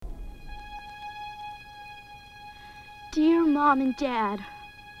Mom and Dad.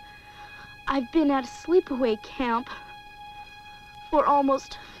 I've been at a sleepaway camp for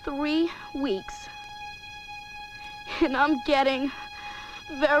almost 3 weeks. And I'm getting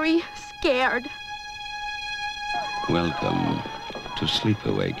very scared. Welcome to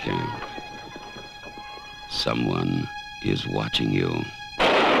Sleepaway Camp. Someone is watching you.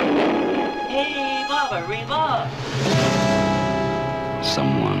 Hey, Mama, Reba!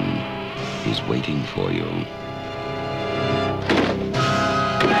 Someone is waiting for you.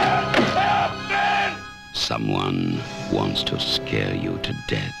 Someone wants to scare you to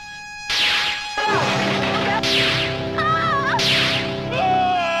death.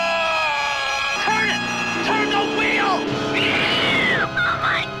 Turn the wheel! Oh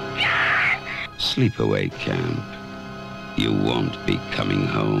my God! Sleepaway Camp. You won't be coming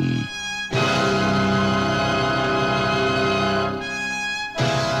home.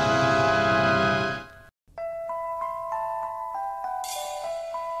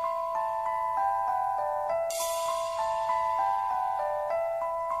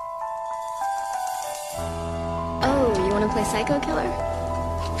 Oh, you want to play psycho killer?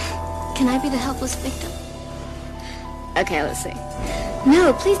 Can I be the helpless victim? Okay, let's see.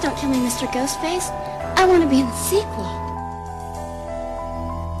 No, please don't kill me, Mr. Ghostface. I want to be in the sequel.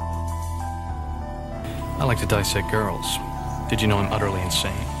 I like to dissect girls. Did you know I'm utterly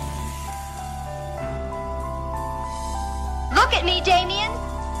insane? Look at me, Damien.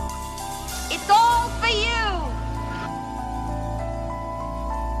 It's all for you.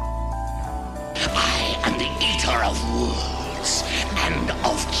 I am the eater of wolves and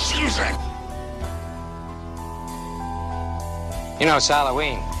of children. You know, it's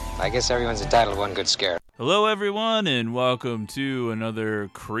Halloween. I guess everyone's entitled to one good scare. Hello, everyone, and welcome to another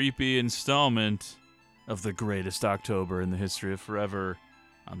creepy installment of the greatest October in the history of forever.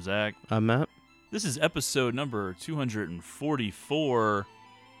 I'm Zach. I'm Matt. This is episode number 244,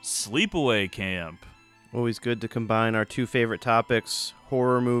 Sleepaway Camp. Always good to combine our two favorite topics,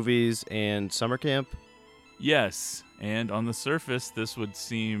 horror movies and summer camp. Yes, and on the surface, this would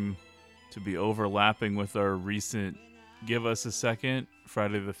seem to be overlapping with our recent Give Us a Second,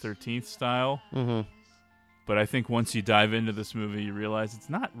 Friday the 13th style. Mm-hmm. But I think once you dive into this movie, you realize it's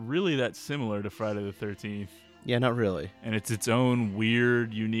not really that similar to Friday the 13th. Yeah, not really. And it's its own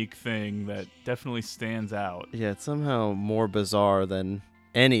weird, unique thing that definitely stands out. Yeah, it's somehow more bizarre than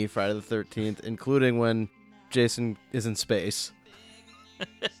any Friday the 13th, including when Jason is in space.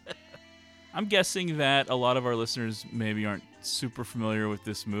 I'm guessing that a lot of our listeners maybe aren't super familiar with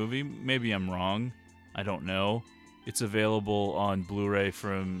this movie. Maybe I'm wrong. I don't know. It's available on Blu-ray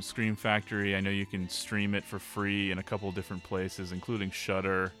from Scream Factory. I know you can stream it for free in a couple different places, including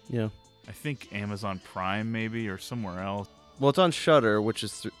Shudder. Yeah. I think Amazon Prime maybe, or somewhere else. Well, it's on Shudder, which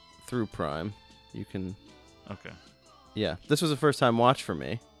is through Prime. You can... Okay. Yeah, this was a first-time watch for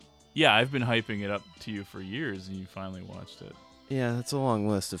me. Yeah, I've been hyping it up to you for years, and you finally watched it. Yeah, that's a long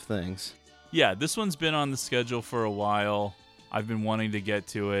list of things. Yeah, this one's been on the schedule for a while. I've been wanting to get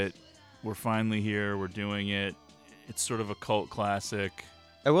to it. We're finally here. We're doing it. It's sort of a cult classic.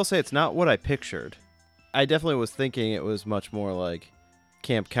 I will say it's not what I pictured. I definitely was thinking it was much more like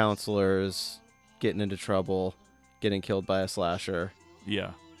camp counselors getting into trouble, getting killed by a slasher.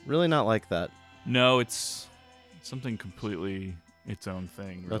 Yeah. Really not like that. No, it's something completely its own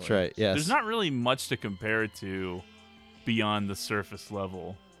thing. Really. That's right, yes. There's not really much to compare it to beyond the surface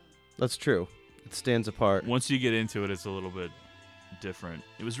level. That's true. It stands apart. Once you get into it, it's a little bit different.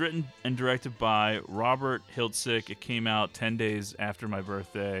 It was written and directed by Robert Hiltzik. It came out 10 days after my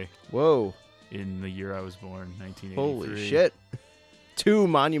birthday. Whoa. In the year I was born, 1983. Holy shit. 2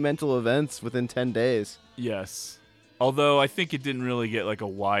 monumental events within 10 days. Yes. Although I think it didn't really get like a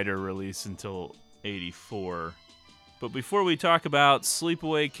wider release until 84. But before we talk about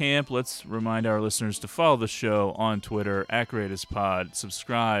Sleepaway Camp, let's remind our listeners to follow the show on Twitter, @GreatestPod.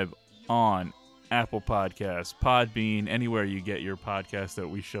 Subscribe on Apple Podcasts, Podbean, anywhere you get your podcast that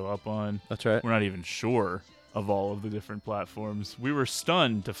we show up on. That's right. We're not even sure of all of the different platforms. We were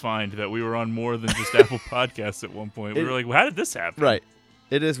stunned to find that we were on more than just Apple Podcasts at one point. We were like, well, how did this happen? Right.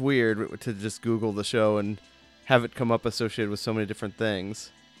 It is weird to just Google the show and have it come up associated with so many different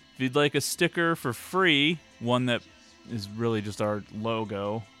things. If you'd like a sticker for free, one that is really just our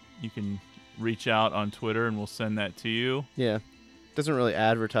logo, you can reach out on Twitter and we'll send that to you. Yeah. Doesn't really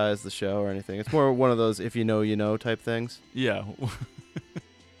advertise the show or anything. It's more one of those if you know type things. Yeah.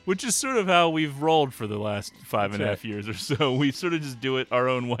 Which is sort of how we've rolled for the last 5.5 years or so. We sort of just do it our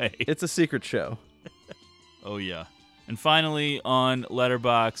own way. It's a secret show. Oh, yeah. And finally, on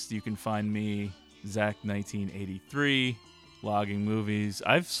Letterboxd, you can find me, Zach1983. logging movies.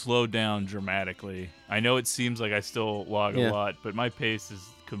 I've slowed down dramatically. I know it seems like I still log a lot, but my pace has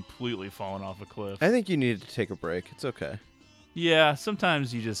completely fallen off a cliff. I think you needed to take a break. It's okay. Yeah,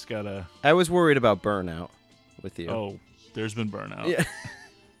 sometimes you just gotta... I was worried about burnout with you. Oh, there's been burnout. Yeah.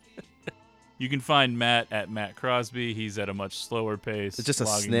 You can find Matt at Matt Crosby. He's at a much slower pace. It's just a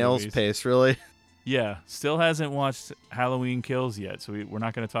snail's pace, really. Yeah, still hasn't watched Halloween Kills yet, so we're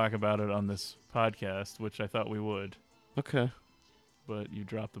not going to talk about it on this podcast, which I thought we would. Okay. But you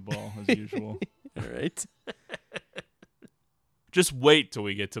dropped the ball, as usual. All right. Just wait till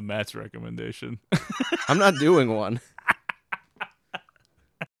we get to Matt's recommendation. I'm not doing one.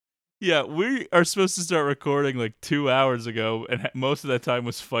 Yeah, we are supposed to start recording like 2 hours ago, and most of that time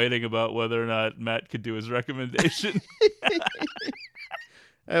was fighting about whether or not Matt could do his recommendation.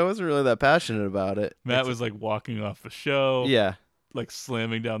 I wasn't really that passionate about it. Matt was like walking off the show. Yeah. Like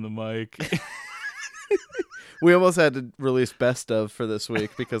slamming down the mic. We almost had to release best of for this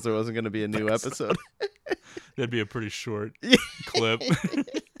week because there wasn't going to be a new episode. That'd be a pretty short clip.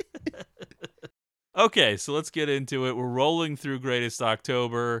 Okay, so let's get into it. We're rolling through Greatest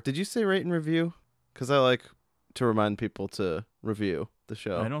October. Did you say rate and review? Because I like to remind people to review the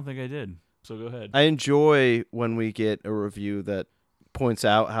show. I don't think I did, so go ahead. I enjoy when we get a review that points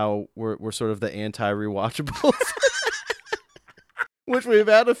out how we're sort of the anti-rewatchables, which we've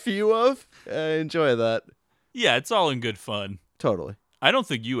had a few of. I enjoy that. Yeah, it's all in good fun. Totally. I don't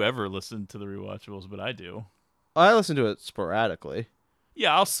think you ever listen to the rewatchables, but I do. I listen to it sporadically.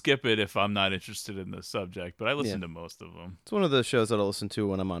 Yeah, I'll skip it if I'm not interested in the subject, but I listen to most of them. It's one of the shows that I'll listen to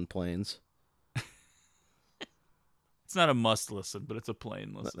when I'm on planes. It's not a must listen, but it's a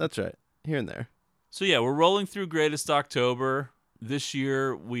plain listen. That's right. Here and there. So yeah, we're rolling through Greatest October. This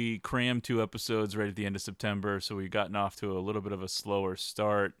year, we crammed 2 episodes right at the end of September, so we've gotten off to a little bit of a slower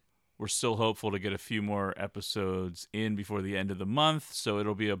start. We're still hopeful to get a few more episodes in before the end of the month, so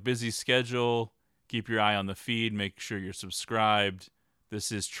it'll be a busy schedule. Keep your eye on the feed. Make sure you're subscribed.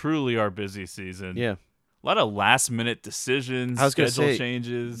 This is truly our busy season. Yeah. A lot of last-minute decisions, schedule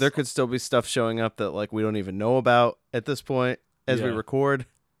changes. There could still be stuff showing up that like we don't even know about at this point as we record.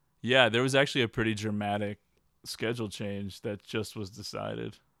 Yeah, there was actually a pretty dramatic schedule change that just was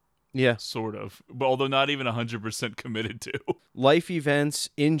decided. Yeah. Sort of. But although not even 100% committed to. Life events,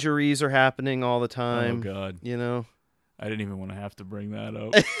 injuries are happening all the time. Oh, God. You know? I didn't even want to have to bring that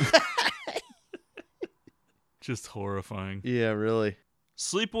up. Just horrifying. Yeah, really.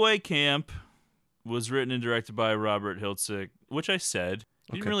 Sleepaway Camp was written and directed by Robert Hiltzik, which I said.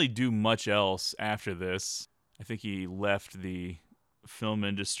 He didn't really do much else after this. I think he left the film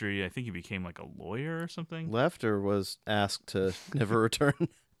industry. I think he became like a lawyer or something. Left or was asked to never return?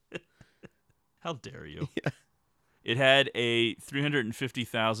 How dare you? Yeah. It had a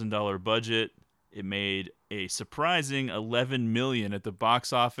 $350,000 budget. It made a surprising $11 million at the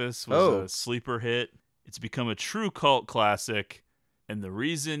box office. Was a sleeper hit. It's become a true cult classic. And the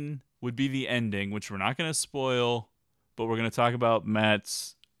reason would be the ending, which we're not going to spoil, but we're going to talk about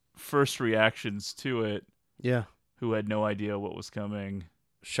Matt's first reactions to it. Yeah. Who had no idea what was coming.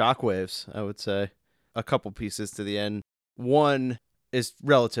 Shockwaves, I would say. A couple pieces to the end. One is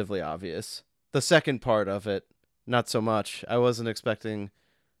relatively obvious. The second part of it, not so much. I wasn't expecting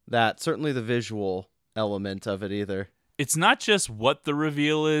that. Certainly the visual element of it either. It's not just what the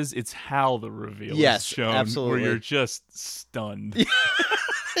reveal is, it's how the reveal is shown. Absolutely. Where you're just stunned.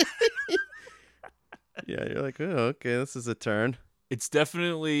 Yeah, you're like, oh, okay, this is a turn. It's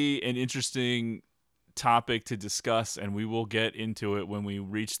definitely an interesting topic to discuss, and we will get into it when we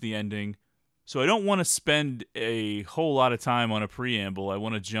reach the ending. So I don't want to spend a whole lot of time on a preamble. I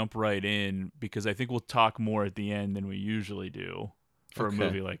want to jump right in because I think we'll talk more at the end than we usually do for a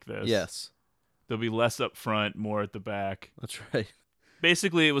movie like this. Yes. There'll be less up front, more at the back. That's right.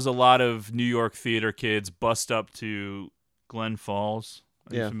 Basically, it was a lot of New York theater kids bust up to Glen Falls.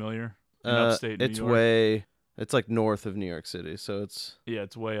 Are you familiar? In upstate New York. It's like north of New York City, so it's... Yeah,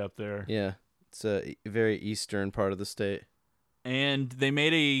 it's way up there. Yeah, it's a very eastern part of the state. And they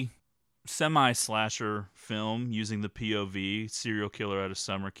made a semi-slasher film using the POV, serial killer at a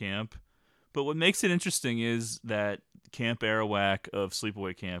summer camp. But what makes it interesting is that Camp Arawak of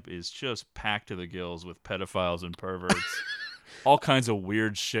Sleepaway Camp is just packed to the gills with pedophiles and perverts. All kinds of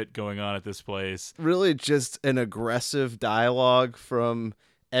weird shit going on at this place. Really just an aggressive dialogue from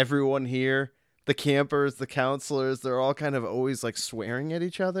everyone here. The campers, the counselors, they're all kind of always like swearing at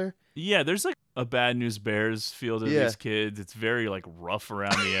each other. Yeah, there's like a Bad News Bears feel to these kids. It's very like rough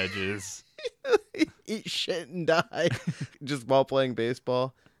around the edges. Eat shit and die just while playing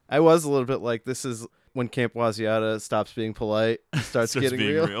baseball. I was a little bit like, this is when Camp Wasiata stops being polite and starts getting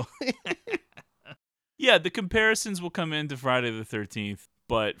real. Yeah, the comparisons will come into Friday the 13th,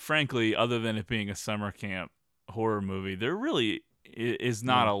 but frankly, other than it being a summer camp horror movie, there really is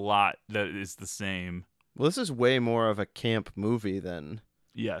not a lot that is the same. Well, this is way more of a camp movie than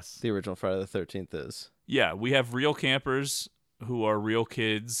the original Friday the 13th is. Yeah, we have real campers who are real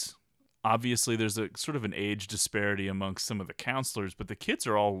kids. Obviously, there's a sort of an age disparity amongst some of the counselors, but the kids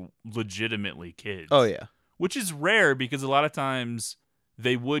are all legitimately kids. Oh, yeah. Which is rare because a lot of times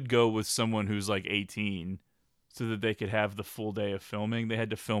they would go with someone who's like 18 so that they could have the full day of filming. They had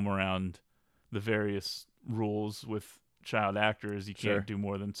to film around the various rules with child actors. You can't do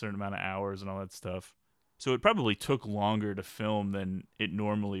more than a certain amount of hours and all that stuff. So it probably took longer to film than it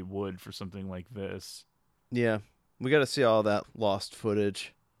normally would for something like this. Yeah. We got to see all that lost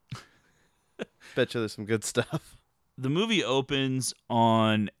footage. Bet you there's some good stuff. The movie opens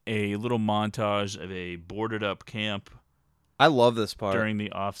on a little montage of a boarded up camp. I love this part. During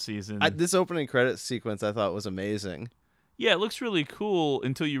the off season. This opening credit sequence I thought was amazing. Yeah, it looks really cool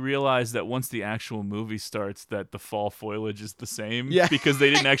until you realize that once the actual movie starts that the fall foliage is the same because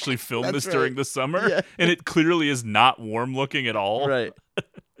they didn't actually film this during the summer and it clearly is not warm looking at all. Right.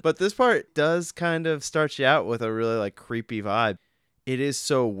 But this part does kind of start you out with a really like creepy vibe. It is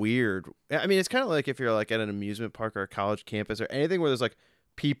so weird. I mean, it's kind of like if you're like at an amusement park or a college campus or anything where there's like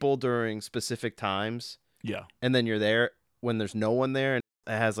people during specific times. Yeah. And then you're there when there's no one there and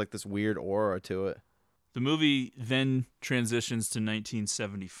it has like this weird aura to it. The movie then transitions to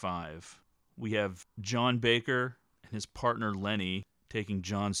 1975. We have John Baker and his partner Lenny taking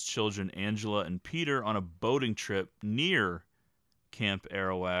John's children Angela and Peter on a boating trip near Camp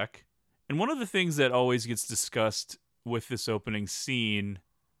Arawak. And one of the things that always gets discussed with this opening scene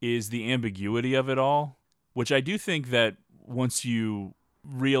is the ambiguity of it all, which I do think that once you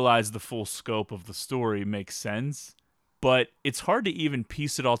realize the full scope of the story makes sense. But it's hard to even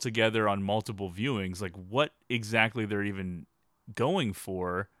piece it all together on multiple viewings, like what exactly they're even going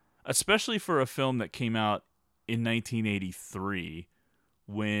for, especially for a film that came out in 1983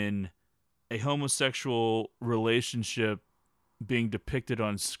 when a homosexual relationship being depicted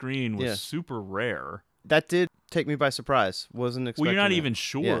on screen was super rare. That did take me by surprise. Wasn't expecting Well, you're not that. even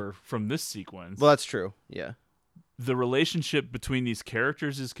sure from this sequence. Well, that's true. Yeah. The relationship between these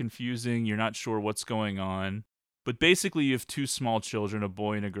characters is confusing. You're not sure what's going on. But basically, you have two small children, a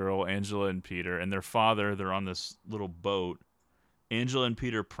boy and a girl, Angela and Peter, and their father, they're on this little boat. Angela and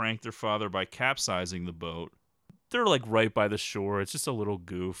Peter prank their father by capsizing the boat. They're like right by the shore. It's just a little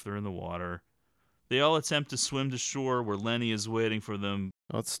goof. They're in the water. They all attempt to swim to shore where Lenny is waiting for them.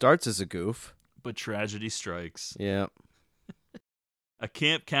 Well, it starts as a goof. But tragedy strikes. Yeah. A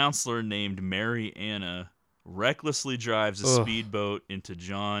camp counselor named Mary Anna recklessly drives a speedboat into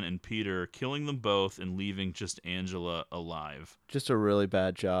John and Peter, killing them both and leaving just Angela alive. Just a really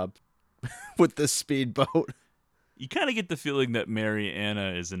bad job with this speedboat. You kind of get the feeling that Mary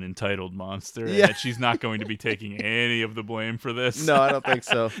Anna is an entitled monster and that she's not going to be taking any of the blame for this. No, I don't think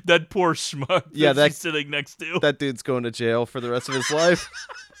so. That poor schmuck that she's sitting next to. That dude's going to jail for the rest of his life.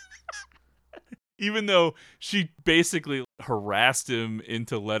 Even though she basically harassed him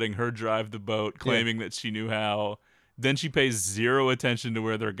into letting her drive the boat, claiming that she knew how. Then she pays zero attention to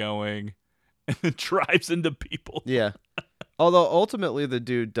where they're going and then drives into people. Yeah. Although ultimately the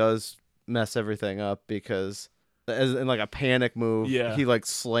dude does mess everything up because as in like a panic move, he like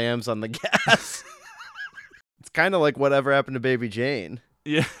slams on the gas. It's kind of like whatever happened to Baby Jane.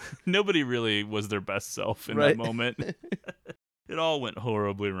 Yeah. Nobody really was their best self in that moment. It all went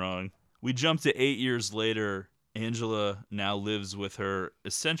horribly wrong. We jump to 8 years later. Angela now lives with her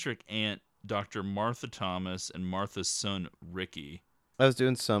eccentric aunt, Dr. Martha Thomas, and Martha's son, Ricky. I was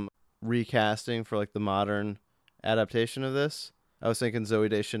doing some recasting for like the modern adaptation of this. I was thinking Zooey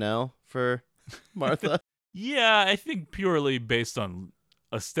Deschanel for Martha. Yeah, I think purely based on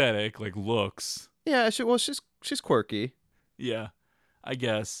aesthetic, like looks. Yeah, she's quirky. Yeah, I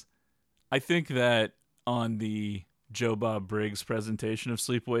guess. I think that on the Joe Bob Briggs presentation of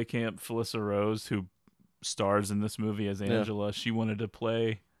Sleepaway Camp, Felissa Rose, who stars in this movie as Angela, she wanted to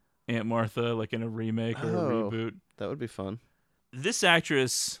play Aunt Martha like in a remake or a reboot. That would be fun. This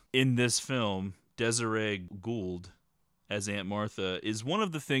actress in this film, Desiree Gould, as Aunt Martha, is one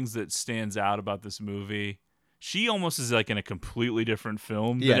of the things that stands out about this movie. She almost is like in a completely different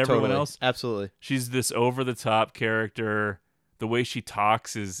film than everyone else. Absolutely. She's this over-the-top character. The way she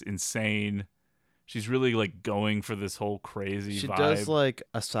talks is insane. She's really like going for this whole crazy vibe. She does like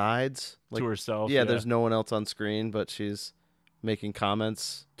asides to herself. Yeah, there's no one else on screen, but she's making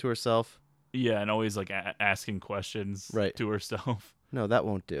comments to herself. Yeah, and always like asking questions to herself. No, that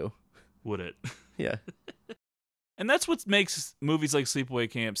won't do. Would it? Yeah. And that's what makes movies like Sleepaway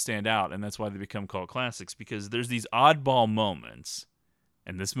Camp stand out, and that's why they become cult classics, because there's these oddball moments,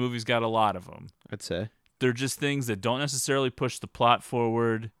 and this movie's got a lot of them. I'd say. They're just things that don't necessarily push the plot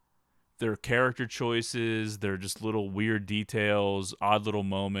forward. They're character choices. They're just little weird details, odd little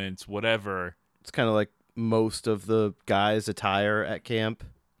moments, whatever. It's kind of like most of the guys' attire at camp.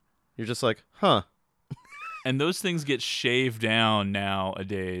 You're just like, huh. And those things get shaved down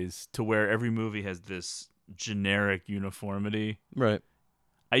nowadays to where every movie has this generic uniformity. Right.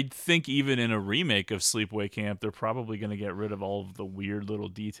 I think even in a remake of Sleepaway Camp, they're probably going to get rid of all of the weird little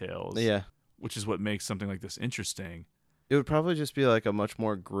details. Yeah. Which is what makes something like this interesting. It would probably just be like a much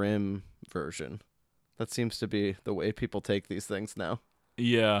more grim version. That seems to be the way people take these things now.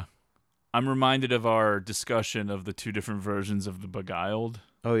 Yeah. I'm reminded of our discussion of the two different versions of The Beguiled.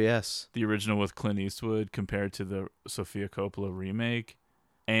 Oh, yes. The original with Clint Eastwood compared to the Sofia Coppola remake.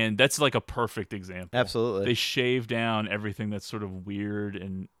 And that's like a perfect example. Absolutely. They shave down everything that's sort of weird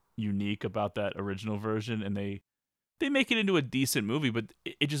and unique about that original version, and they make it into a decent movie, but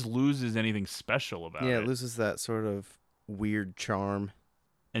it just loses anything special about it. Yeah, it loses that sort of weird charm.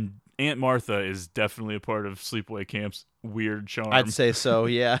 And Aunt Martha is definitely a part of Sleepaway Camp's weird charm. I'd say so,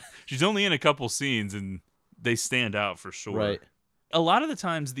 yeah. She's only in a couple scenes, and they stand out for sure. Right. A lot of the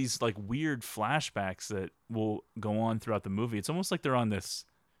times, these like weird flashbacks that will go on throughout the movie, it's almost like they're on this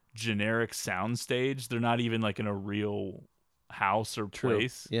generic soundstage. They're not even like in a real house or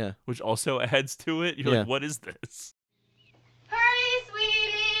place. Yeah. Which also adds to it. You're like, what is this? Hurry,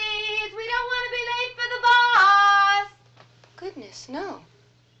 sweeties! We don't want to be late for the boss! Goodness, no.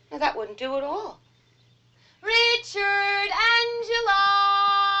 No, that wouldn't do at all. Richard,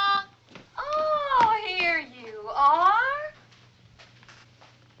 Angela! Oh, here you are.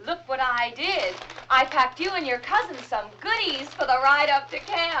 Look what I did. I packed you and your cousin some goodies for the ride up to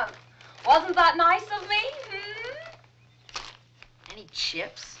camp. Wasn't that nice of me? Any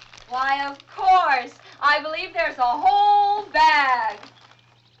chips? Why, of course. I believe there's a whole bag.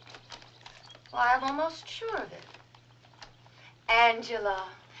 Why, I'm almost sure of it. Angela,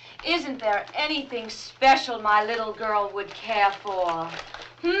 isn't there anything special my little girl would care for?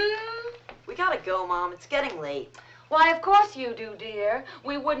 We gotta go, Mom. It's getting late. Why, of course you do, dear.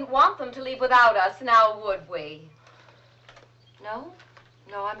 We wouldn't want them to leave without us, now would we? No?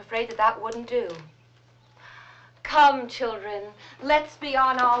 No, I'm afraid that wouldn't do. Come, children, let's be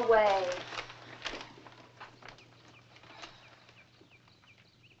on our way.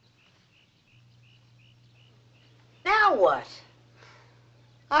 Now what?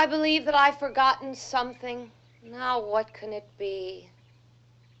 I believe that I've forgotten something. Now what can it be?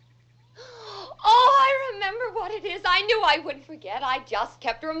 Oh, I remember what it is. I knew I wouldn't forget. I just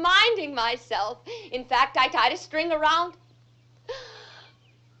kept reminding myself. In fact, I tied a string around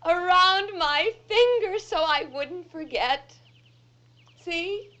my finger so I wouldn't forget.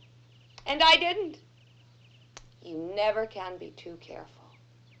 See? And I didn't. You never can be too careful.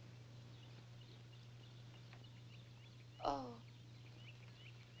 Oh.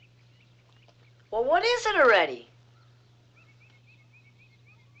 Well, what is it already?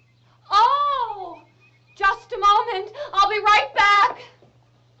 Oh! Just a moment. I'll be right back.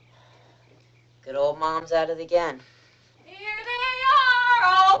 Good old Mom's at it again. Here they are,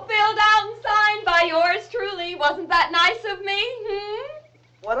 all filled out and signed by yours truly. Wasn't that nice of me?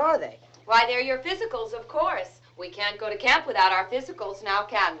 What are they? Why, they're your physicals, of course. We can't go to camp without our physicals now,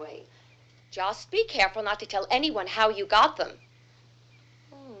 can we? Just be careful not to tell anyone how you got them.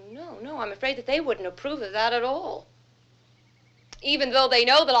 Oh, no, I'm afraid that they wouldn't approve of that at all. Even though they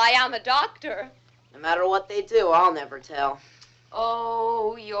know that I am a doctor. No matter what they do, I'll never tell.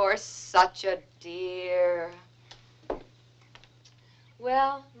 Oh, you're such a dear.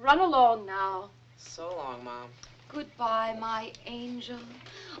 Well, run along now. So long, Mom. Goodbye, my angel.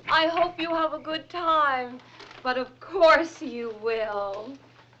 I hope you have a good time, but of course you will.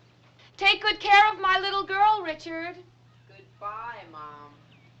 Take good care of my little girl, Richard. Goodbye,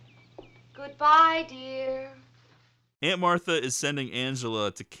 Mom. Goodbye, dear. Aunt Martha is sending Angela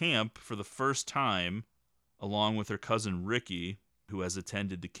to camp for the first time, along with her cousin Ricky, who has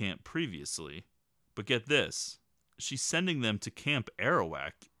attended the camp previously. But get this, she's sending them to Camp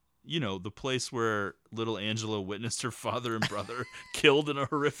Arawak, you know, the place where little Angela witnessed her father and brother killed in a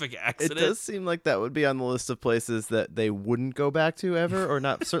horrific accident. It does seem like that would be on the list of places that they wouldn't go back to ever, or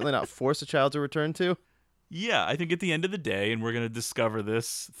not certainly not force a child to return to. Yeah, I think at the end of the day, and we're going to discover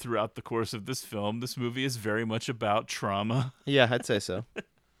this throughout the course of this film, this movie is very much about trauma. Yeah, I'd say so.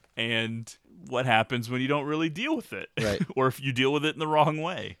 And what happens when you don't really deal with it. Right. Or if you deal with it in the wrong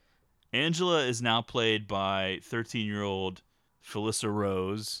way. Angela is now played by 13-year-old Felissa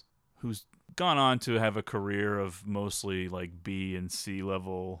Rose, who's gone on to have a career of mostly like B and C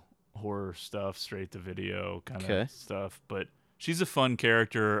level horror stuff, straight to video kind of stuff. But she's a fun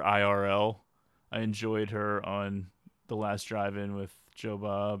character IRL. I enjoyed her on The Last Drive-In with Joe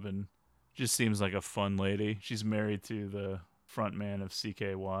Bob, and just seems like a fun lady. She's married to the front man of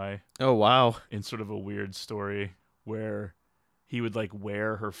CKY. Oh, wow. In sort of a weird story where he would like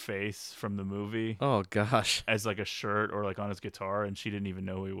wear her face from the movie. Oh, gosh. As like a shirt or like on his guitar, and she didn't even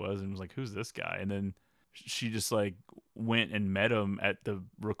know who he was and was like, who's this guy? And then she just like went and met him at the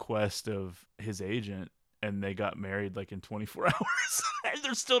request of his agent, and they got married like in 24 hours. And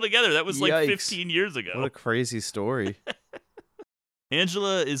they're still together. That was like Yikes. 15 years ago. What a crazy story.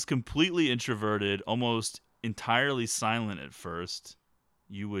 Angela is completely introverted, almost entirely silent at first.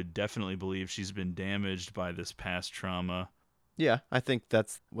 You would definitely believe she's been damaged by this past trauma. Yeah, I think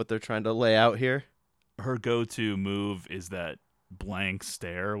that's what they're trying to lay out here. Her go-to move is that blank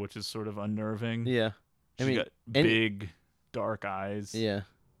stare, which is sort of unnerving. Yeah. She's got big, dark eyes. Yeah.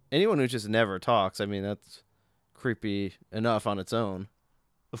 Anyone who just never talks, I mean, that's creepy enough on its own.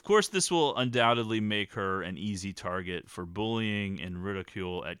 Of course, this will undoubtedly make her an easy target for bullying and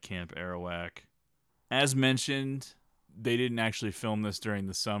ridicule at Camp Arawak. As mentioned, they didn't actually film this during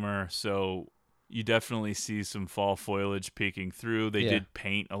the summer, so you definitely see some fall foliage peeking through. They did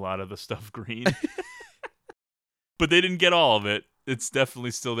paint a lot of the stuff green. But they didn't get all of it. It's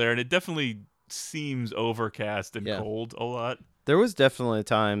definitely still there, and it definitely seems overcast and cold a lot. There was definitely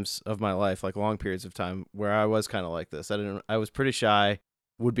times of my life, like long periods of time, where I was kind of like this. I was pretty shy,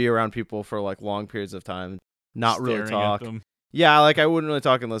 would be around people for like long periods of time, not really talk. At them. Yeah, like I wouldn't really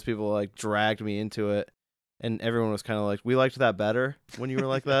talk unless people like dragged me into it. And everyone was kind of like, we liked that better when you were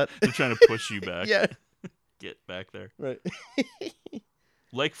like that. They're trying to push you back. Yeah. Get back there. Right.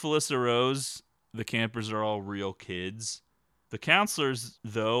 Like Felissa Rose, the campers are all real kids. The counselors,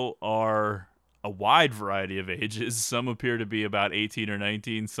 though, are a wide variety of ages. Some appear to be about 18 or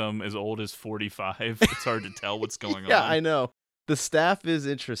 19, some as old as 45. It's hard to tell what's going on. Yeah, I know. The staff is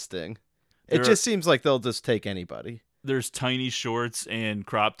interesting. It just seems like they'll just take anybody. There's tiny shorts and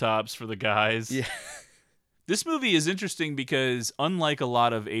crop tops for the guys. Yeah. This movie is interesting because unlike a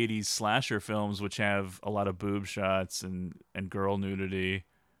lot of 80s slasher films, which have a lot of boob shots and girl nudity,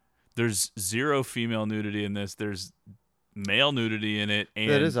 there's zero female nudity in this. There's male nudity in it. And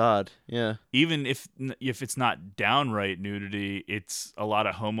that is odd, yeah. Even if it's not downright nudity, it's a lot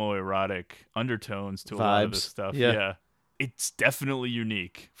of homoerotic undertones to a lot of this stuff. Yeah. It's definitely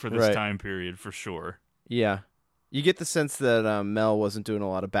unique for this time period, for sure. Yeah. You get the sense that Mel wasn't doing a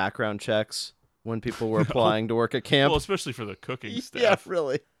lot of background checks when people were applying to work at camp. Well, especially for the cooking staff. Yeah,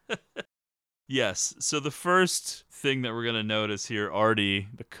 really. Yes. So the first thing that we're going to notice here, Artie,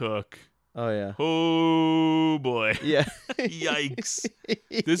 the cook. Oh, yeah. Oh, boy. Yeah. Yikes.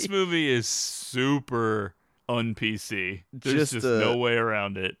 This movie is super un-PC. There's just no way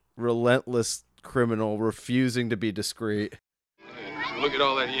around it. Relentless criminal refusing to be discreet. Just look at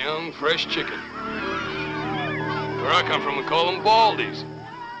all that young, fresh chicken. Where I come from, we call them baldies.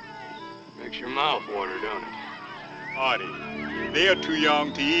 Makes your mouth water, don't it? Artie, they're too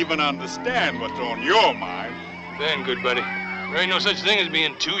young to even understand what's on your mind. Then, good buddy, there ain't no such thing as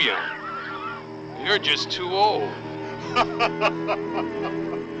being too young. You're just too old.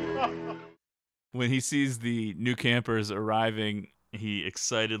 When he sees the new campers arriving, he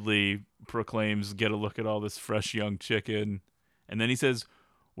excitedly proclaims, "Get a look at all this fresh young chicken." And then he says,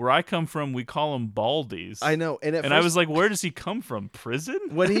 "Where I come from, we call them baldies." I know. And I was like, where does he come from? Prison?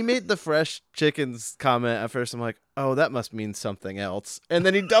 When he made the fresh chickens comment, at first I'm like, oh, that must mean something else. And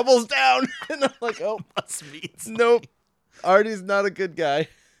then he doubles down. And I'm like, oh, must mean something. Nope. Artie's not a good guy.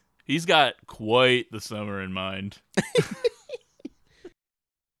 He's got quite the summer in mind.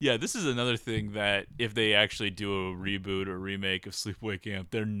 Yeah, this is another thing that if they actually do a reboot or remake of Sleepaway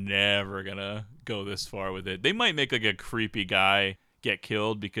Camp, they're never going to go this far with it. They might make like a creepy guy get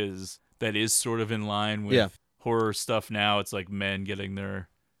killed because that is sort of in line with horror stuff now. It's like men getting their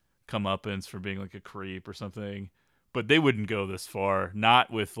comeuppance for being like a creep or something. But they wouldn't go this far.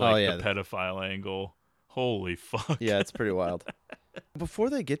 Not with like the pedophile angle. Holy fuck. Yeah, it's pretty wild. Before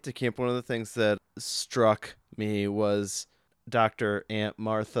they get to camp, one of the things that struck me was Dr. Aunt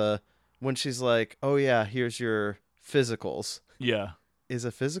Martha, when she's like, oh yeah, here's your physicals. Yeah. Is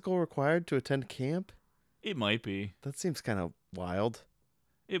a physical required to attend camp? It might be. That seems kind of wild.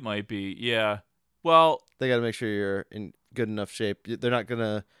 It might be, yeah. Well, they got to make sure you're in good enough shape. They're not going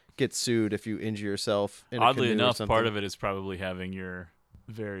to get sued if you injure yourself in a canoe oddly enough, or something. Part of it is probably having your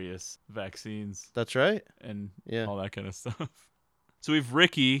various vaccines. That's right. And all that kind of stuff. So we have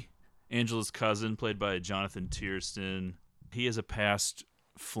Ricky, Angela's cousin, played by Jonathan Tiersten. He has a past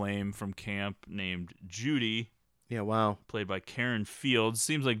flame from camp named Judy. Yeah, wow. Played by Karen Fields.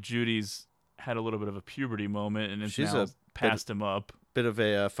 Seems like Judy's had a little bit of a puberty moment and She's now passed him up. Bit of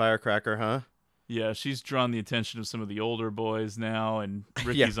a firecracker, huh? Yeah, she's drawn the attention of some of the older boys now, and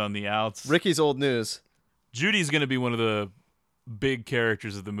Ricky's on the outs. Ricky's old news. Judy's going to be one of the big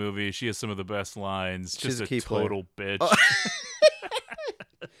characters of the movie. She has some of the best lines. She's just a key total player. bitch. Oh.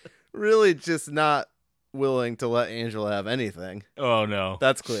 Really just not willing to let Angela have anything. Oh, no.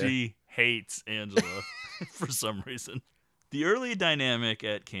 That's clear. She hates Angela for some reason. The early dynamic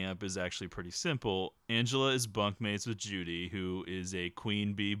at camp is actually pretty simple. Angela is bunkmates with Judy, who is a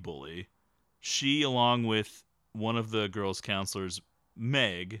queen bee bully. She, along with one of the girls' counselors,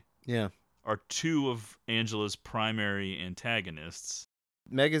 Meg, are two of Angela's primary antagonists.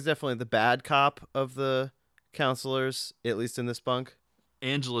 Meg is definitely the bad cop of the counselors, at least in this bunk.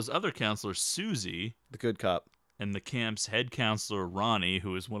 Angela's other counselor, Susie, the good cop. And the camp's head counselor, Ronnie,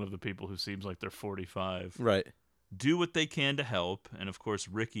 who is one of the people who seems like they're 45. Right. Do what they can to help. And, of course,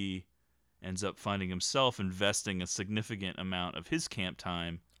 Ricky ends up finding himself investing a significant amount of his camp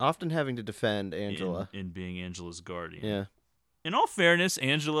time. Often having to defend Angela. In being Angela's guardian. Yeah. In all fairness,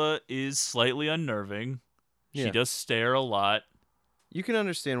 Angela is slightly unnerving. She does stare a lot. You can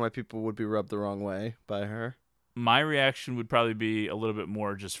understand why people would be rubbed the wrong way by her. My reaction would probably be a little bit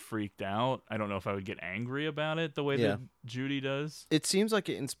more just freaked out. I don't know if I would get angry about it the way that Judy does. It seems like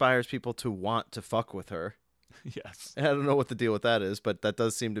it inspires people to want to fuck with her. Yes. I don't know what the deal with that is, but that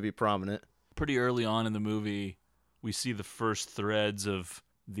does seem to be prominent. Pretty early on in the movie, we see the first threads of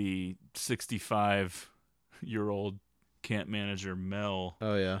the 65-year-old camp manager, Mel.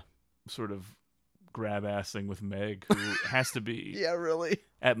 Oh, yeah. Sort of grab-assing with Meg, who has to be... Yeah, really?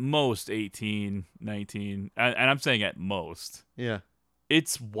 At most 18, 19. And I'm saying at most. Yeah.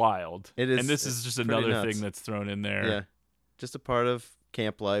 It's wild. It is. And this is just another thing that's thrown in there. Yeah. Just a part of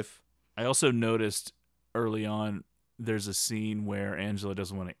camp life. I also noticed early on there's a scene where Angela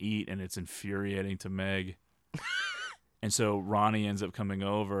doesn't want to eat, and it's infuriating to Meg. And so Ronnie ends up coming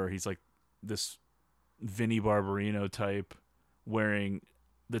over. He's like this Vinnie Barbarino type wearing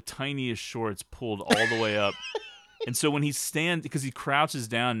the tiniest shorts pulled all the way up. And so when he stands, because he crouches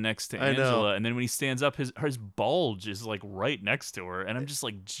down next to Angela, and then when he stands up, his bulge is like right next to her. And I'm just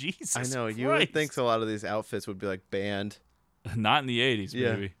like, Jesus I know. Christ. You would think a lot of these outfits would be like banned. Not in the 80s,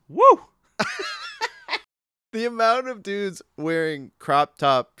 baby. Woo! The amount of dudes wearing crop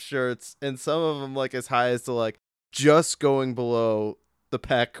top shirts, and some of them like as high as to like just going below the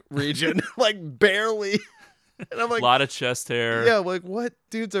pec region, like barely. And I'm like, a lot of chest hair. Yeah, like what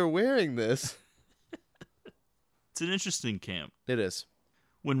dudes are wearing this? It's an interesting camp. It is.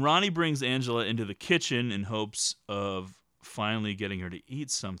 When Ronnie brings Angela into the kitchen in hopes of finally getting her to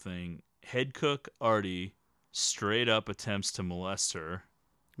eat something, head cook Artie straight up attempts to molest her.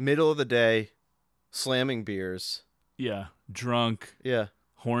 Middle of the day, slamming beers. Yeah, drunk. Yeah.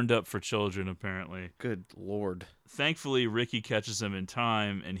 Horned up for children, apparently. Good Lord. Thankfully, Ricky catches him in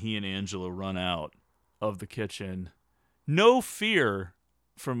time, and he and Angela run out of the kitchen. No fear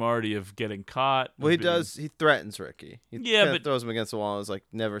from Artie of getting caught. Well, he does. He threatens Ricky. He but throws him against the wall and is like,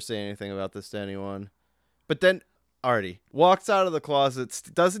 never say anything about this to anyone. But then Artie walks out of the closet,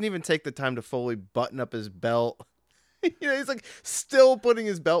 doesn't even take the time to fully button up his belt. He's like still putting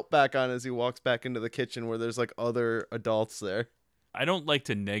his belt back on as he walks back into the kitchen where there's like other adults there. I don't like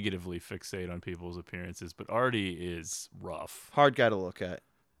to negatively fixate on people's appearances, but Artie is rough. Hard guy to look at.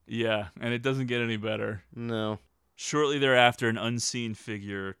 Yeah, and it doesn't get any better. No. Shortly thereafter, an unseen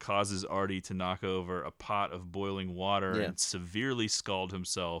figure causes Artie to knock over a pot of boiling water and severely scald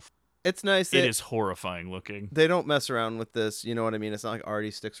himself. It's nice. It is horrifying looking. They don't mess around with this. You know what I mean? It's not like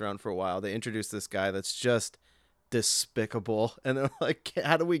Artie sticks around for a while. They introduce this guy that's just despicable. And they're like,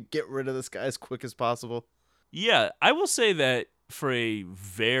 how do we get rid of this guy as quick as possible? Yeah, I will say that for a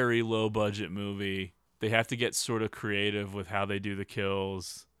very low budget movie, they have to get sort of creative with how they do the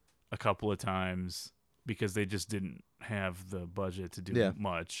kills a couple of times because they just didn't have the budget to do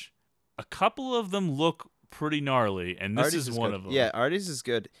much. A couple of them look pretty gnarly, and this Artie's is one of them. Yeah, Artie's is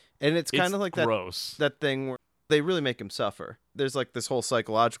good. And it's kind of like gross. that thing where they really make him suffer. There's like this whole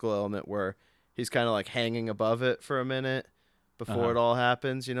psychological element where he's kind of like hanging above it for a minute before it all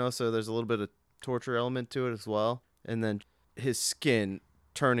happens, you know? So there's a little bit of torture element to it as well. And then his skin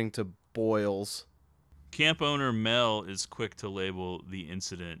turning to boils. Camp owner Mel is quick to label the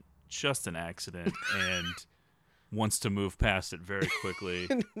incident just an accident and wants to move past it very quickly.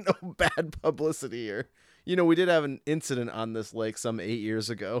 No bad publicity here. You know, we did have an incident on this lake some 8 years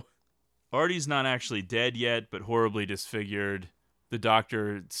ago. Artie's not actually dead yet, but horribly disfigured. The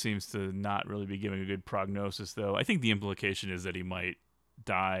doctor seems to not really be giving a good prognosis, though. I think the implication is that he might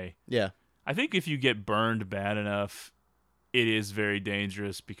die. Yeah. I think if you get burned bad enough, it is very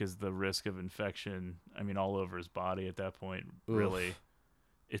dangerous because the risk of infection, I mean, all over his body at that point, really,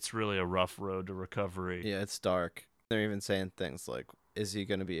 it's really a rough road to recovery. Yeah, it's dark. They're even saying things like, is he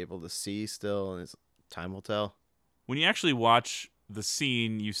going to be able to see still? And time will tell. When you actually watch the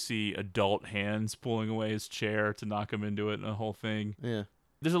scene, you see adult hands pulling away his chair to knock him into it and the whole thing. Yeah.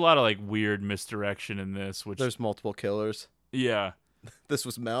 There's a lot of like weird misdirection in this. Which there's multiple killers. Yeah. This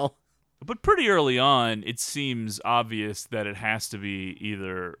was Mel. But pretty early on, it seems obvious that it has to be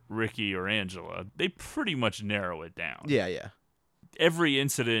either Ricky or Angela. They pretty much narrow it down. Yeah, yeah. Every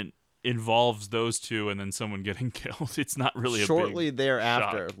incident involves those two and then someone getting killed. It's not really shortly a big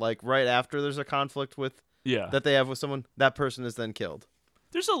thereafter, shock. like right after there's a conflict with that they have with someone, that person is then killed.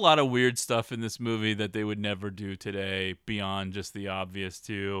 There's a lot of weird stuff in this movie that they would never do today beyond just the obvious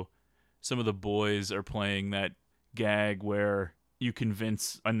too. Some of the boys are playing that gag where you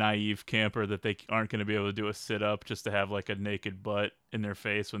convince a naive camper that they aren't going to be able to do a sit-up just to have like a naked butt in their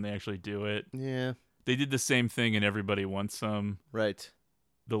face when they actually do it. Yeah. They did the same thing in Everybody Wants Some. Right.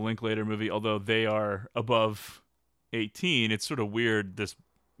 The Linklater movie, although they are above 18, it's sort of weird this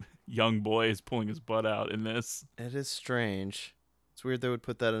young boy is pulling his butt out in this. It is strange. It's weird they would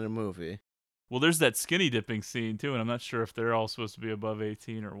put that in a movie. Well, there's that skinny dipping scene too, and I'm not sure if they're all supposed to be above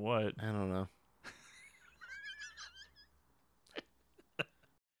 18 or what. I don't know.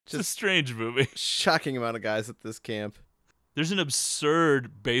 It's a strange movie. Shocking amount of guys at this camp. There's an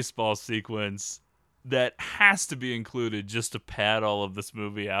absurd baseball sequence that has to be included just to pad all of this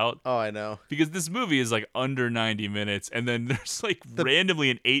movie out. Oh, I know. Because this movie is like under 90 minutes, and then there's like randomly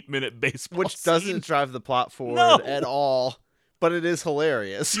an 8-minute baseball which scene. doesn't drive the plot forward at all, but it is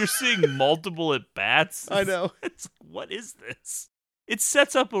hilarious. You're seeing multiple at-bats. I know. It's like, what is this? It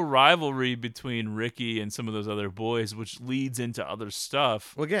sets up a rivalry between Ricky and some of those other boys, which leads into other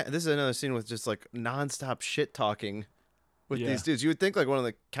stuff. Well, again, this is another scene with just like nonstop shit talking with these dudes. You would think like one of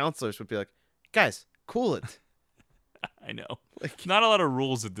the counselors would be like, guys, cool it. I know. Like, not a lot of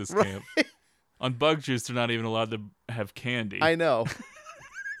rules at this camp. On Bug Juice, they're not even allowed to have candy. I know.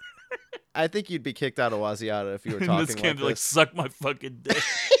 I think you'd be kicked out of Waziata if you were talking in this camp, they're like, suck my fucking dick,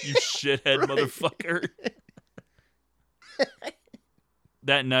 you shithead motherfucker.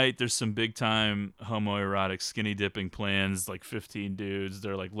 That night, there's some big-time homoerotic skinny dipping plans, like 15 dudes.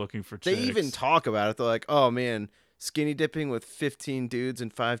 They're like looking for chicks. They even talk about it. They're like, oh, man, skinny dipping with 15 dudes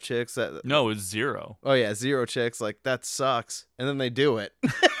and 5 chicks. No, it's 0. Oh, yeah, 0 chicks. Like, that sucks. And then they do it.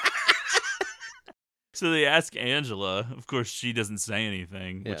 So they ask Angela. Of course, she doesn't say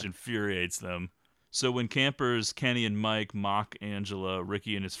anything, which infuriates them. So when campers Kenny and Mike mock Angela,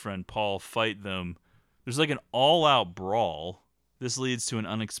 Ricky and his friend Paul fight them. There's like an all-out brawl. This leads to an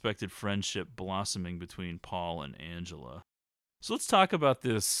unexpected friendship blossoming between Paul and Angela. So let's talk about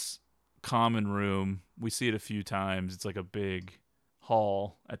this common room. We see it a few times. It's like a big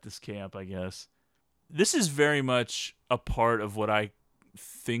hall at this camp, I guess. This is very much a part of what I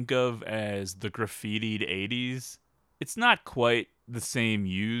think of as the graffitied 80s. It's not quite the same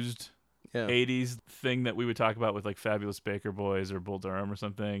used 80s thing that we would talk about with like Fabulous Baker Boys or Bull Durham or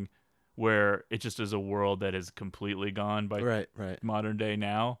something, where it just is a world that is completely gone by modern day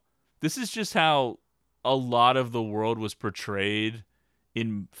now. This is just how a lot of the world was portrayed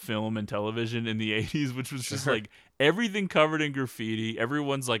in film and television in the 80s, which was just like everything covered in graffiti.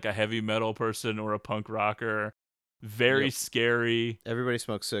 Everyone's like a heavy metal person or a punk rocker. Very scary. Everybody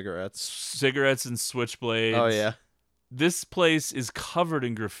smokes cigarettes. Cigarettes and switchblades. Oh, yeah. This place is covered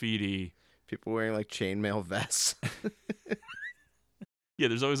in graffiti. People wearing like chainmail vests. Yeah,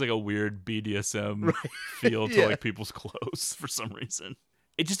 there's always like a weird BDSM feel to like people's clothes for some reason.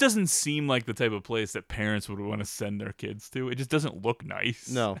 It just doesn't seem like the type of place that parents would want to send their kids to. It just doesn't look nice.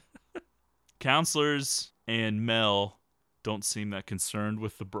 No. Counselors and Mel don't seem that concerned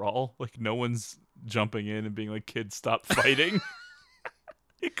with the brawl. Like, no one's jumping in and being like, kids, stop fighting.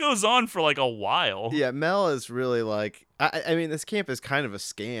 It goes on for like a while. Yeah, Mel is really like, I mean, this camp is kind of a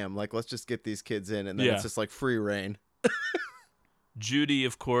scam. Like, let's just get these kids in, and then it's just like free reign. Judy,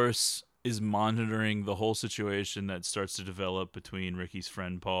 of course, is monitoring the whole situation that starts to develop between Ricky's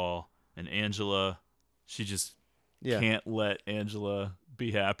friend Paul and Angela. She just can't let Angela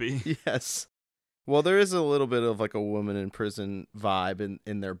be happy. Yes. Well, there is a little bit of like a woman in prison vibe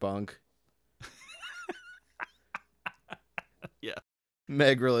in their bunk. Yeah.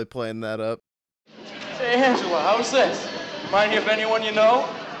 Meg really playing that up. Say, Angela, how's this? Remind you of anyone you know?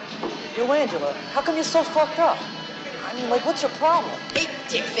 Yo, Angela, how come you're so fucked up? I mean, like, what's your problem? Hey,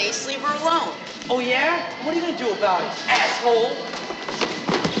 dick face, leave her alone. Oh, yeah? What are you gonna do about it, asshole?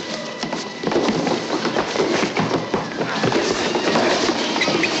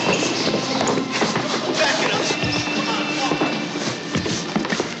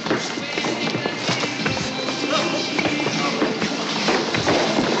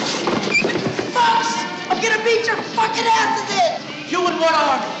 beat your fucking asses in! You and what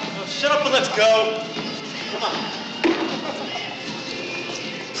army? Oh, shut up and let's go. Come on.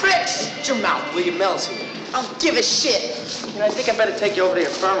 Pricks! Shut your mouth, will you? Mel's here. I don't give a shit. You know, I think I better take you over to the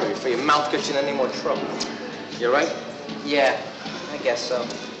infirmary before your mouth gets you in any more trouble. You right? Yeah, I guess so.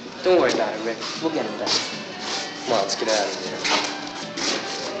 Don't worry about it, Rick. We'll get him back. Come on, let's get out of here.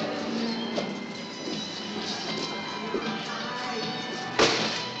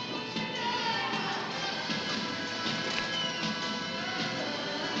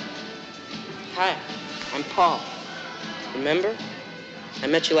 Hi, I'm Paul. Remember? I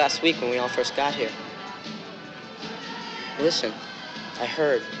met you last week when we all first got here. Listen, I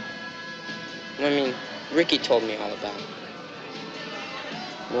heard. I mean, Ricky told me all about it.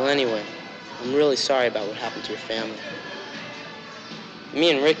 Well, anyway, I'm really sorry about what happened to your family. Me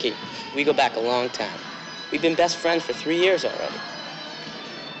and Ricky, we go back a long time. We've been best friends for 3 years already.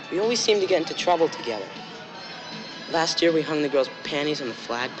 We always seem to get into trouble together. Last year, we hung the girls' panties on the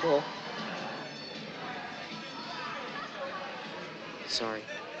flagpole. Sorry.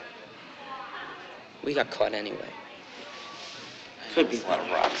 We got caught anyway. Could be one of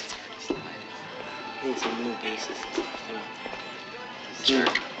rocks. Need some new bases. Sure.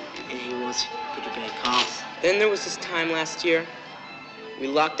 And he wants pretty bad calls. Then there was this time last year. We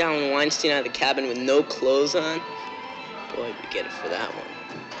locked down Weinstein out of the cabin with no clothes on. Boy, we get it for that one.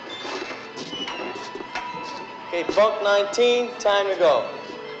 Okay, bunk 19, time to go.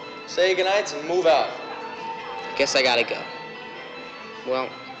 Say your goodnights and move out. Guess I gotta go. Well,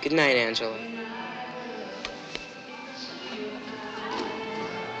 good night, Angela.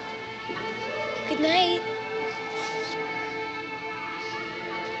 Good night.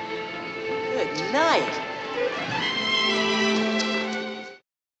 Good night.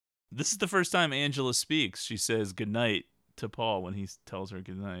 This is the first time Angela speaks. She says goodnight to Paul when he tells her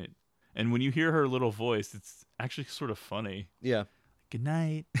goodnight. And when you hear her little voice, it's actually sort of funny. Yeah. Good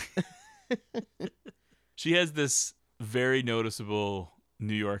night. She has this very noticeable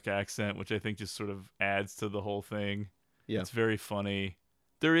New York accent, which I think just sort of adds to the whole thing. Yeah. It's very funny.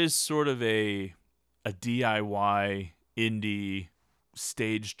 There is sort of a DIY indie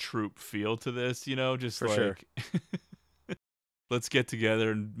stage troupe feel to this, you know, just For like sure. let's get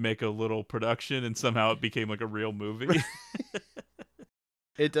together and make a little production, and somehow it became like a real movie.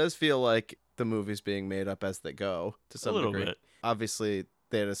 It does feel like the movie's being made up as they go to some little degree. bit. Obviously,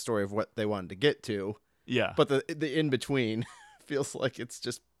 they had a story of what they wanted to get to. Yeah. But the in between feels like it's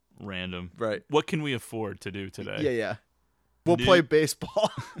just random. Right. What can we afford to do today? Yeah. We'll play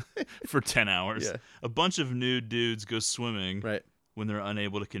baseball for 10 hours. Yeah. A bunch of nude dudes go swimming. Right. When they're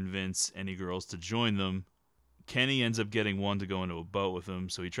unable to convince any girls to join them. Kenny ends up getting one to go into a boat with him,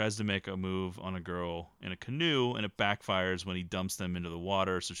 so he tries to make a move on a girl in a canoe, and it backfires when he dumps them into the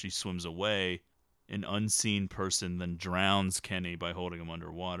water, so she swims away. An unseen person then drowns Kenny by holding him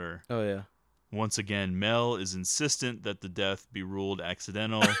underwater. Oh, yeah. Once again, Mel is insistent that the death be ruled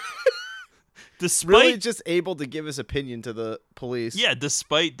accidental. Despite really just able to give his opinion to the police. Yeah,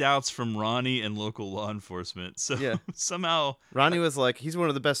 despite doubts from Ronnie and local law enforcement. So Yeah. somehow Ronnie was like, he's one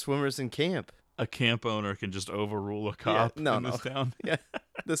of the best swimmers in camp. A camp owner can just overrule a cop in this town. Yeah,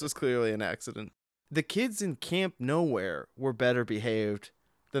 this was clearly an accident. The kids in Camp Nowhere were better behaved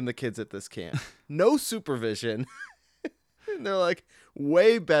than the kids at this camp. No supervision. They're like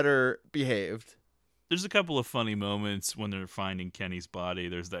way better behaved. There's a couple of funny moments when they're finding Kenny's body.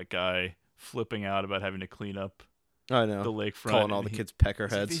 There's that guy flipping out about having to clean up I know. the lakefront. Calling all the kids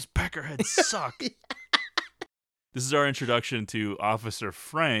peckerheads. Like, these peckerheads suck. This is our introduction to Officer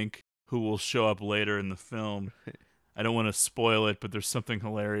Frank, who will show up later in the film. I don't want to spoil it, but there's something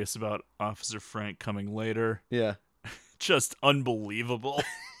hilarious about Officer Frank coming later. Yeah. Just unbelievable.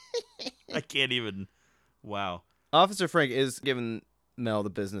 I can't even... Wow. Officer Frank is giving Mel the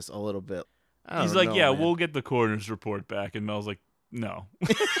business a little bit. He's like, yeah, we'll get the coroner's report back. And Mel's like, no.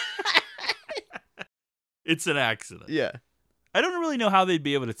 It's an accident. Yeah. I don't really know how they'd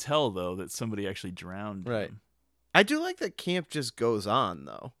be able to tell, though, that somebody actually drowned him. Right. I do like that camp just goes on,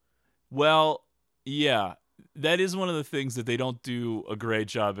 though. Well, yeah. That is one of the things that they don't do a great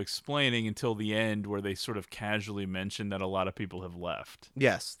job explaining until the end, where they sort of casually mention that a lot of people have left.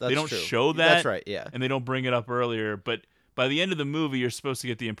 Yes, that's true. They don't show that. That's right, yeah. And they don't bring it up earlier, but by the end of the movie, you're supposed to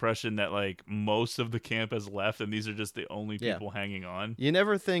get the impression that, like, most of the camp has left, and these are just the only people hanging on. You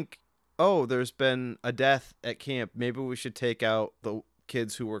never think, oh, there's been a death at camp. Maybe we should take out the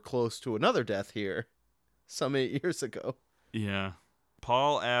kids who were close to another death here some 8 years ago. Yeah.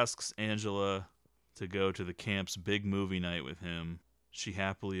 Paul asks Angela to go to the camp's big movie night with him. She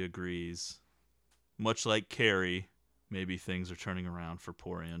happily agrees. Much like Carrie, maybe things are turning around for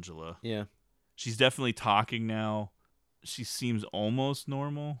poor Angela. Yeah. She's definitely talking now. She seems almost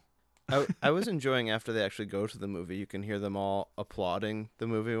normal. I was enjoying after they actually go to the movie. You can hear them all applauding the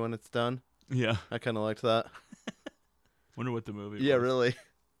movie when it's done. Yeah. I kind of liked that. Wonder what the movie was. Yeah, really.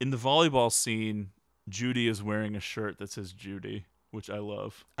 In the volleyball scene, Judy is wearing a shirt that says Judy, which I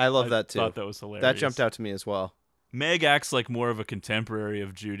love. I love that too. I thought that was hilarious. That jumped out to me as well. Meg acts like more of a contemporary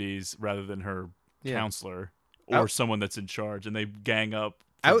of Judy's rather than her counselor or someone that's in charge, and they gang up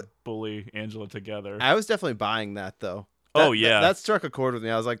to bully Angela together. I was definitely buying that, though. That struck a chord with me.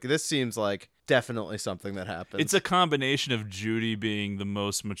 I was like, this seems like definitely something that happened. It's a combination of Judy being the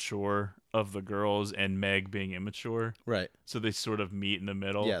most mature of the girls and Meg being immature. Right. So they sort of meet in the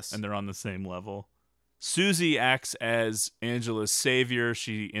middle. Yes. And they're on the same level. Susie acts as Angela's savior.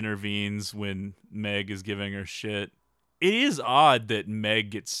 She intervenes when Meg is giving her shit. It is odd that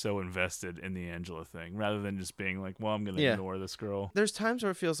Meg gets so invested in the Angela thing rather than just being like, well, I'm going to ignore this girl. There's times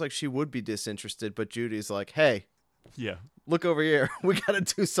where it feels like she would be disinterested, but Judy's like, hey, yeah, look over here. We got to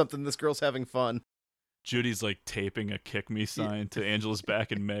do something. This girl's having fun. Judy's like taping a kick me sign to Angela's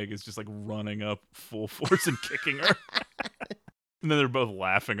back, and Meg is just like running up full force and kicking her. And then they're both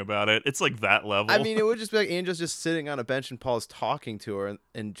laughing about it. It's like that level. I mean, it would just be like Angela's just sitting on a bench and Paul's talking to her,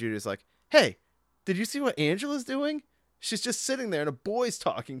 and Judy's like, hey, did you see what Angela's doing? She's just sitting there and a boy's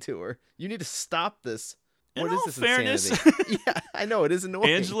talking to her. You need to stop this. What is this fairness, insanity? Yeah, I know, it is annoying.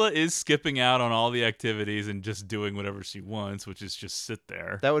 Angela is skipping out on all the activities and just doing whatever she wants, which is just sit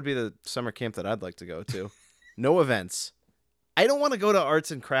there. That would be the summer camp that I'd like to go to. No events. I don't want to go to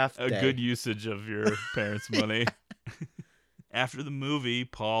arts and craft day. A good usage of your parents' money. After the movie,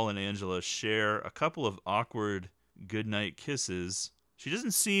 Paul and Angela share a couple of awkward goodnight kisses. She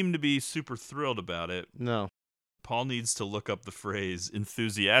doesn't seem to be super thrilled about it. No. Paul needs to look up the phrase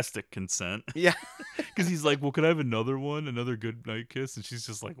enthusiastic consent. Yeah. Because he's like, well, could I have another one? Another good night kiss? And she's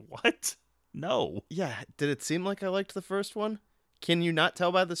just like, what? No. Yeah. Did it seem like I liked the first one? Can you not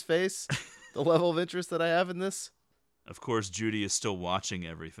tell by this face the level of interest that I have in this? Of course, Judy is still watching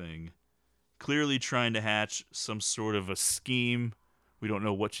everything, clearly trying to hatch some sort of a scheme. We don't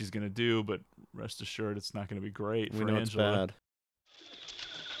know what she's going to do, but rest assured it's not going to be great for Angela. It's bad.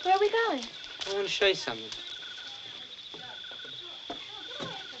 Where are we going? I want to show you something.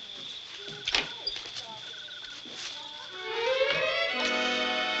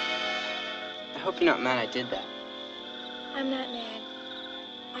 I hope you're not mad I did that. I'm not mad.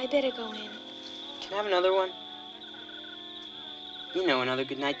 I better go in. Can I have another one? You know, another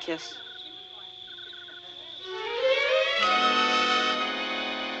goodnight kiss.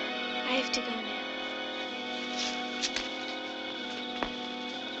 I have to go now.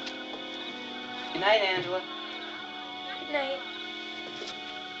 Good night, Angela. Good night.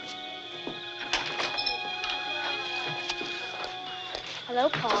 Hello,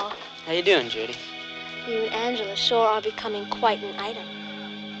 Paul. How you doing, Judy? You and Angela sure are becoming quite an item.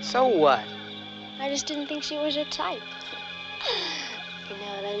 So what? I just didn't think she was your type. You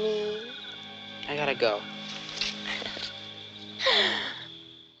know what I mean? I gotta go.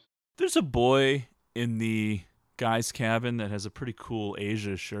 There's a boy in the guy's cabin that has a pretty cool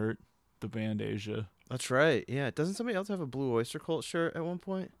Asia shirt, the band Asia. That's right. Yeah. Doesn't somebody else have a Blue Oyster Cult shirt at one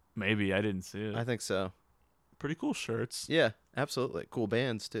point? Maybe. I didn't see it. I think so. Pretty cool shirts. Yeah, absolutely. Cool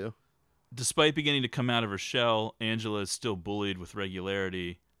bands, too. Despite beginning to come out of her shell, Angela is still bullied with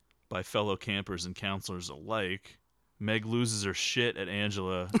regularity by fellow campers and counselors alike. Meg loses her shit at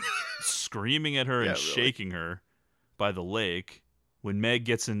Angela, screaming at her and shaking her by the lake. When Meg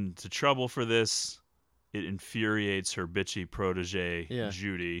gets into trouble for this, it infuriates her bitchy protege,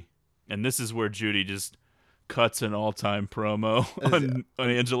 Judy. And this is where Judy just cuts an all-time promo on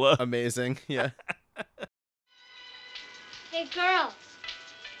Angela. Amazing, yeah. Hey, girls.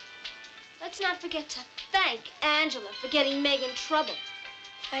 Let's not forget to thank Angela for getting Meg in trouble.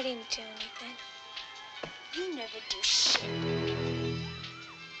 I didn't do anything. You never do shit.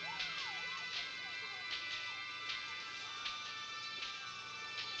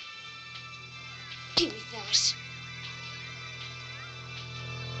 Give me that.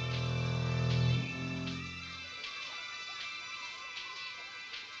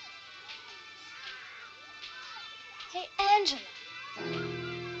 Hey, Angela.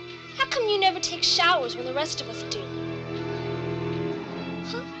 How come you never take showers when the rest of us do?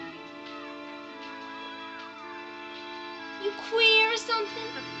 Huh? You queer or something?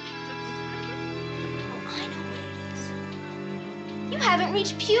 Oh, I know what it is. You haven't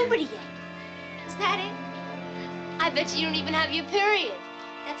reached puberty yet. Is that it? I bet you don't even have your period.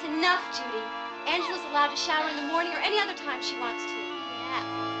 That's enough, Judy. Angela's allowed to shower in the morning or any other time she wants to.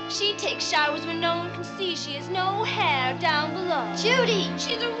 Yeah. She takes showers when no one can see. She has no hair down below. Judy!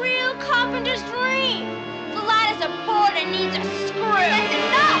 She's a real carpenter's dream. Flat as a board and needs a screw. That's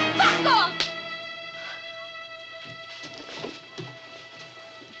enough! Fuck off!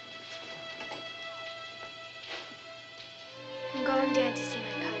 I'm going down to see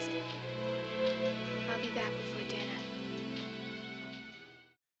my cousin. I'll be back before dinner.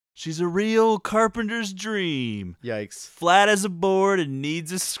 She's a real carpenter's dream. Yikes. Flat as a board and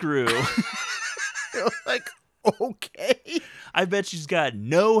needs a screw. Like, okay. I bet she's got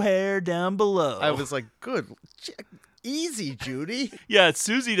no hair down below. I was like, good. Easy, Judy. Yeah,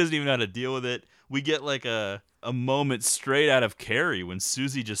 Susie doesn't even know how to deal with it. We get like a moment straight out of Carrie when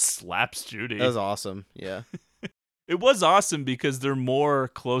Susie just slaps Judy. That was awesome. Yeah. It was awesome because they're more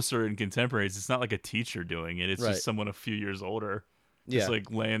closer in contemporaries. It's not like a teacher doing it. It's Right. just someone a few years older. Yeah. Just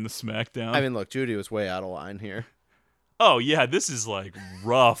like laying the smack down. I mean, look, Judy was way out of line here. Oh, yeah, this is like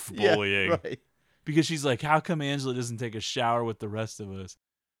rough bullying. Yeah, right. Because she's like, how come Angela doesn't take a shower with the rest of us?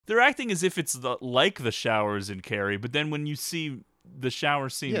 They're acting as if it's like the showers in Carrie, but then when you see the shower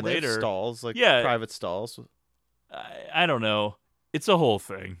scene They later. have stalls, like yeah, private stalls. I don't know. It's a whole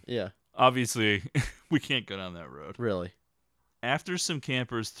thing. Yeah. Obviously, we can't go down that road. Really. After some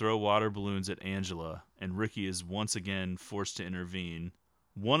campers throw water balloons at Angela, and Ricky is once again forced to intervene,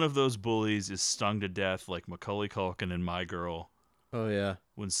 one of those bullies is stung to death like Macaulay Culkin in My Girl. Oh, yeah.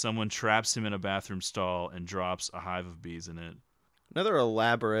 When someone traps him in a bathroom stall and drops a hive of bees in it. Another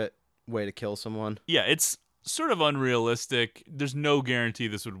elaborate way to kill someone. Yeah, it's sort of unrealistic. There's no guarantee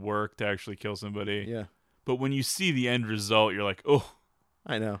this would work to actually kill somebody. Yeah. But when you see the end result, you're like, oh.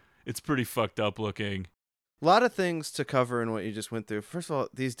 I know. It's pretty fucked up looking. A lot of things to cover in what you just went through. First of all,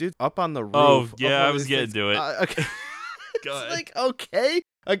 these dudes up on the roof. Oh, yeah, I was getting to it. Okay. It's like, okay.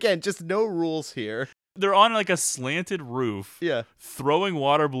 Again, just no rules here. They're on like a slanted roof. Yeah. Throwing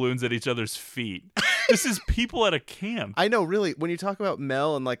water balloons at each other's feet. This is people at a camp. I know, really. When you talk about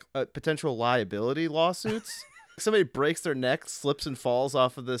Mel and like potential liability lawsuits, somebody breaks their neck, slips and falls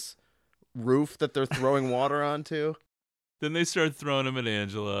off of this roof that they're throwing water onto. Then they start throwing him at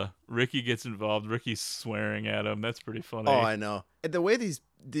Angela. Ricky gets involved. Ricky's swearing at him. That's pretty funny. Oh, I know. And the way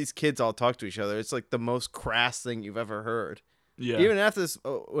these kids all talk to each other, it's like the most crass thing you've ever heard. Yeah. Even after this,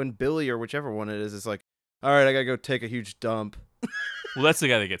 when Billy or whichever one it is like, all right, I gotta go take a huge dump. Well, that's the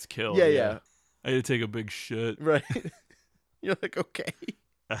guy that gets killed. Yeah. I had to take a big shit. Right. You're like, okay.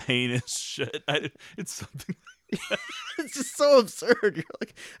 A heinous shit. It's something. It's just so absurd. You're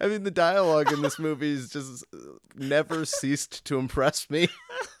like, I mean, the dialogue in this movie is just never ceased to impress me.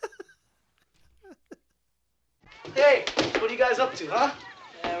 Hey, what are you guys up to, huh?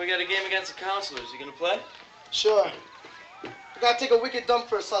 Yeah, we got a game against the counselors. You gonna play? Sure. I gotta take a wicked dump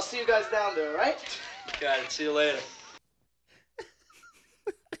first, so I'll see you guys down there, all right? Got it. See you later.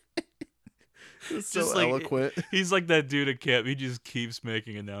 It's so eloquent. He's like that dude at camp. He just keeps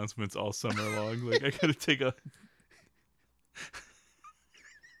making announcements all summer long. Like, I gotta take a...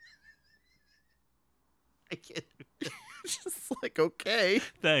 I can't. Just like, okay.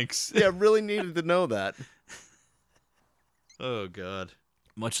 Thanks. Yeah, really needed to know that. Oh, God.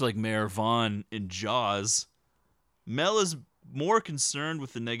 Much like Mayor Vaughn in Jaws, Mel is more concerned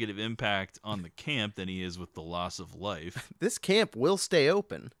with the negative impact on the camp than he is with the loss of life. This camp will stay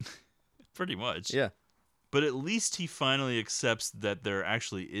open. Pretty much. Yeah. But at least he finally accepts that there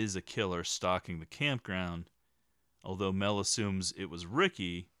actually is a killer stalking the campground. Although Mel assumes it was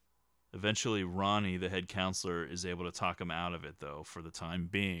Ricky, eventually Ronnie, the head counselor, is able to talk him out of it, though, for the time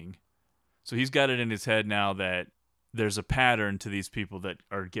being. So he's got it in his head now that there's a pattern to these people that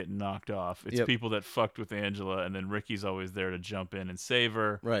are getting knocked off. It's people that fucked with Angela, and then Ricky's always there to jump in and save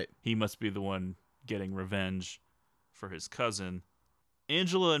her. Right. He must be the one getting revenge for his cousin.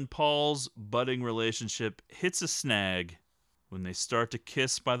 Angela and Paul's budding relationship hits a snag when they start to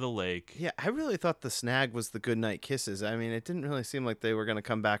kiss by the lake. Yeah, I really thought the snag was the goodnight kisses. I mean, it didn't really seem like they were going to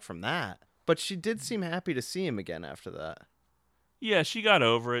come back from that. But she did seem happy to see him again after that. Yeah, she got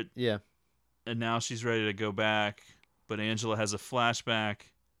over it. Yeah. And now she's ready to go back. But Angela has a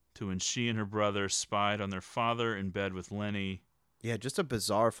flashback to when she and her brother spied on their father in bed with Lenny. Yeah, just a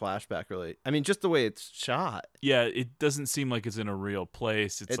bizarre flashback, really. I mean, just the way it's shot. Yeah, it doesn't seem like it's in a real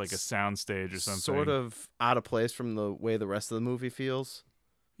place. It's like a soundstage or something. Sort of out of place from the way the rest of the movie feels.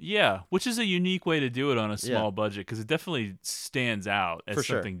 Yeah, which is a unique way to do it on a small budget, because it definitely stands out as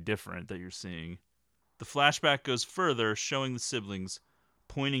something different that you're seeing. The flashback goes further, showing the siblings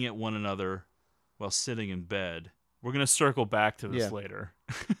pointing at one another while sitting in bed. We're going to circle back to this later.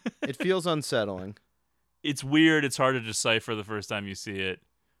 It feels unsettling. It's weird. It's hard to decipher the first time you see it.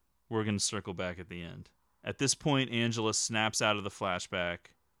 We're going to circle back at the end. At this point, Angela snaps out of the flashback.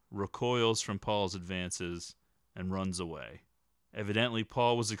 recoils from Paul's advances, and runs away. Evidently,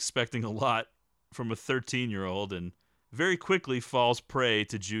 Paul was expecting a lot from a 13-year-old and very quickly falls prey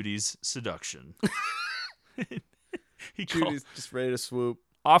to Judy's seduction. Judy's just ready to swoop.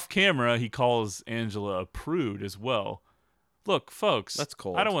 Off camera, he calls Angela a prude as well. Look, folks, that's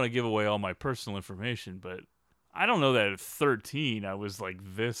cold. I don't want to give away all my personal information, but I don't know that at 13 I was like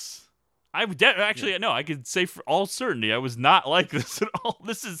this. No, I could say for all certainty I was not like this at all.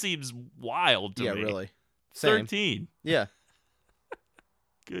 Seems wild to me. Yeah, really. Same. 13. Yeah.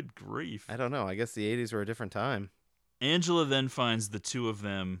 Good grief. I don't know. I guess the 80s were a different time. Angela then finds the two of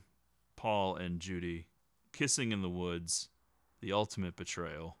them, Paul and Judy, kissing in the woods. The ultimate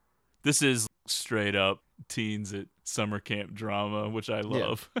betrayal. This is straight up teens at summer camp drama, which I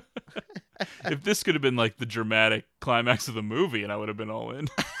love. Yeah. If this could have been like the dramatic climax of the movie, and I would have been all in.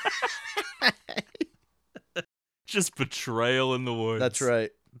 Just betrayal in the woods. That's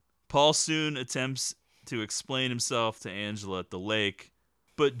right. Paul soon attempts to explain himself to Angela at the lake,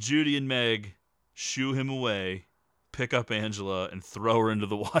 but Judy and Meg shoo him away, pick up Angela, and throw her into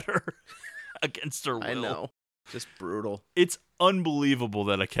the water against her will. I know. Just brutal. It's unbelievable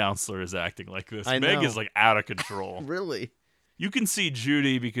that a counselor is acting like this. Meg is like out of control. Really? You can see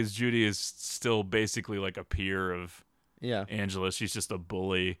Judy because Judy is still basically like a peer of Angela. She's just a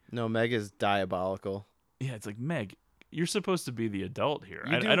bully. No, Meg is diabolical. Yeah, it's like, Meg, you're supposed to be the adult here.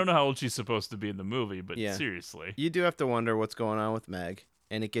 I don't know how old she's supposed to be in the movie, but seriously. You do have to wonder what's going on with Meg,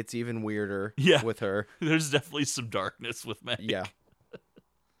 and it gets even weirder with her. There's definitely some darkness with Meg. Yeah.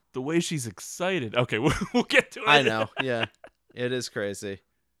 The way she's excited. Okay, we'll get to it. I know, yeah. It is crazy.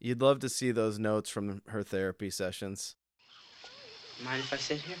 You'd love to see those notes from her therapy sessions. Mind if I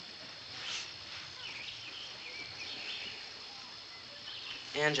sit here?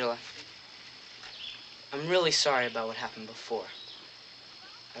 Angela, I'm really sorry about what happened before.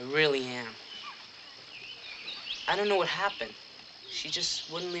 I really am. I don't know what happened. She just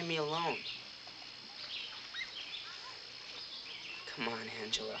wouldn't leave me alone. Come on,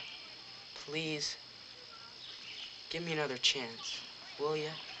 Angela. Please. Give me another chance, will ya?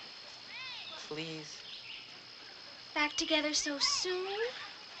 Please. Back together so soon?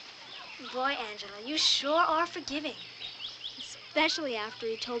 Boy, Angela, you sure are forgiving. Especially after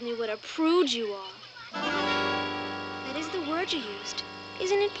he told me what a prude you are. That is the word you used,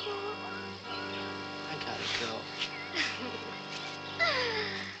 isn't it, Paul? I gotta go.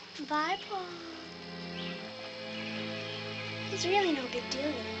 Bye, Paul. He's really no big deal, you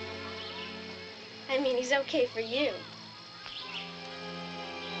know. I mean, he's okay for you.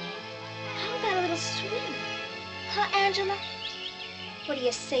 How about a little swim? Huh, Angela? What do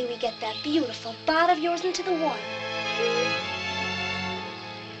you say we get that beautiful bod of yours into the water?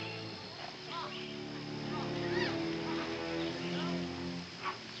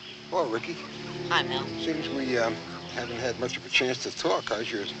 Well, Ricky. Hi, Mel. Seems we haven't had much of a chance to talk.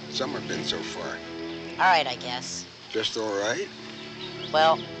 How's your summer been so far? All right, I guess. Just all right?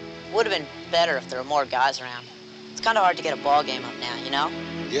 Well, would have been better if there were more guys around. It's kind of hard to get a ball game up now, you know?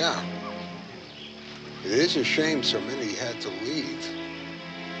 Yeah. It is a shame so many had to leave.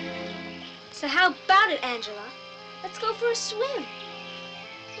 So how about it, Angela? Let's go for a swim.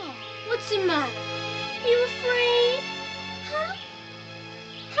 Oh, what's the matter? You afraid? Huh?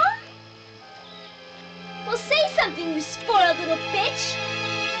 Huh? Well, say something, you spoiled little bitch.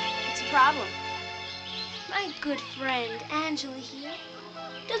 What's the problem? My good friend, Angela here,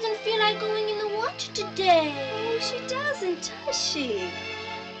 doesn't feel like going in the water today. Oh, she doesn't, does she?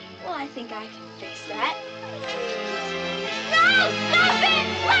 Well, I think I can fix that. No, stop it!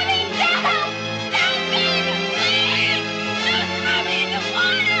 Let me down! Stop it! Please! Don't throw me in the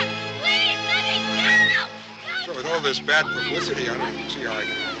water! Please, let me down! So with all this bad publicity, I don't see how I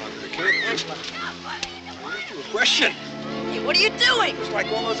can hold on to the kid. I asked you a question. Hey, what are you doing? Just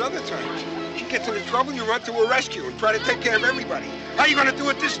like all those other times. She gets into trouble, you run to her rescue and try to take care of everybody. How are you going to do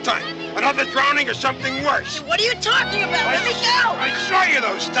it this time? Another drowning or something worse? Hey, what are you talking about? Let me go! I saw you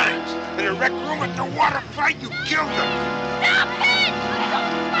those times. In a rec room at the water fight, you killed them. Stop it!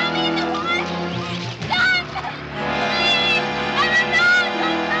 Don't throw me in the water! Stop it! Please! Don't throw me in the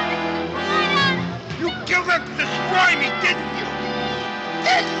water! You killed her to destroy me, didn't you?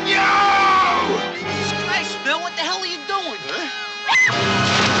 Didn't you? Jesus Christ, Bill, what the hell are you doing?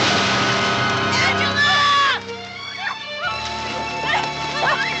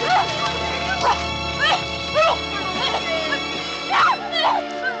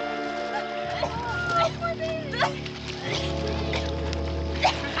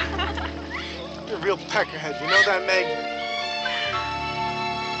 You're a real peckerhead, you know that, Meg?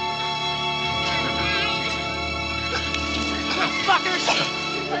 Fuckers!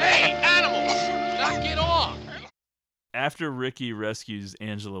 Hey, animals! Knock it off! After Ricky rescues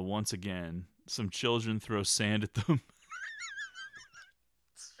Angela once again, some children throw sand at them.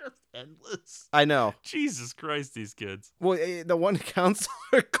 It's just endless. I know. Jesus Christ, these kids. Well, the one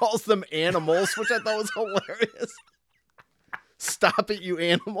counselor calls them animals, which I thought was hilarious. Stop it, you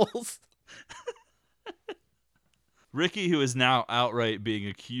animals. Ricky, who is now outright being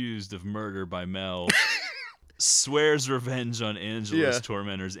accused of murder by Mel, swears revenge on Angela's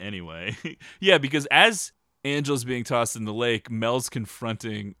tormentors anyway. Yeah, because as Angela's being tossed in the lake, Mel's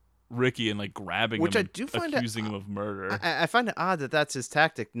confronting Ricky and like grabbing Which him, I do find accusing him of murder. I find it odd that that's his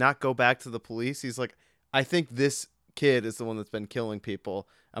tactic, not go back to the police. He's like, I think this kid is the one that's been killing people.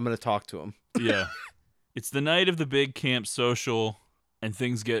 I'm going to talk to him. Yeah. It's the night of the big camp social, and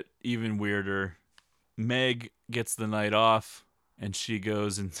things get even weirder. Meg gets the night off, and she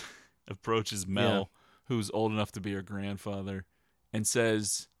goes and approaches Mel, who's old enough to be her grandfather, and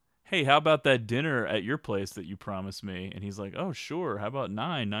says, hey, how about that dinner at your place that you promised me? And he's like, oh, sure. How about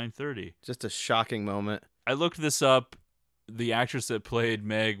 9:30? Just a shocking moment. I looked this up. The actress that played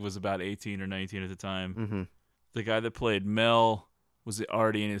Meg was about 18 or 19 at the time. Mm-hmm. The guy that played Mel was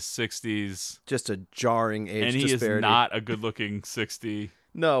already in his 60s. Just a jarring age and he disparity. is not a good-looking 60.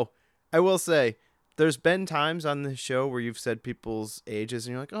 No. I will say, there's been times on this show where you've said people's ages,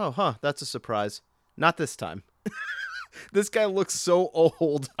 and you're like, oh, that's a surprise. Not this time. This guy looks so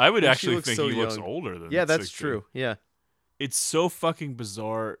old. I would and actually looks think so he looks young. older than Yeah, that's 60. true. Yeah. It's so fucking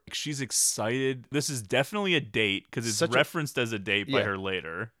bizarre. She's excited. This is definitely a date because it's referenced as a date by her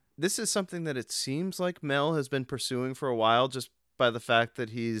later. This is something that it seems like Mel has been pursuing for a while, just by the fact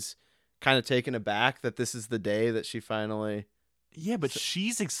that he's kind of taken aback that this is the day that she finally... Yeah, but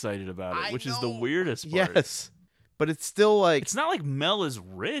she's excited about it, which is the weirdest part. Yes. But it's still like... It's not like Mel is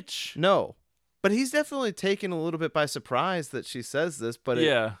rich. No. But he's definitely taken a little bit by surprise that she says this, but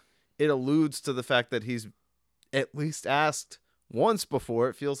it alludes to the fact that he's at least asked once before.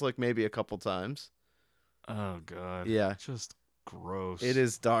 It feels like maybe a couple times. Oh, God. Yeah. Just gross. It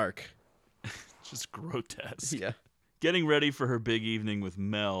is dark. Just grotesque. Yeah. Getting ready for her big evening with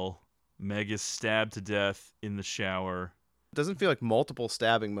Mel, Meg is stabbed to death in the shower. It doesn't feel like multiple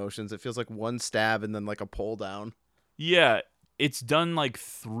stabbing motions. It feels like one stab and then like a pull down. Yeah. It's done like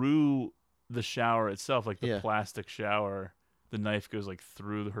through the shower itself, like the plastic shower. The knife goes like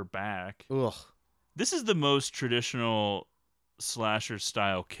through her back. Ugh. This is the most traditional slasher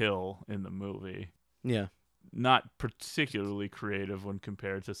style kill in the movie. Yeah. Not particularly creative when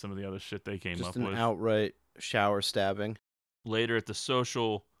compared to some of the other shit they came up with. Just an outright shower stabbing. Later at the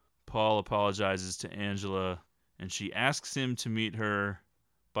social, Paul apologizes to Angela, and she asks him to meet her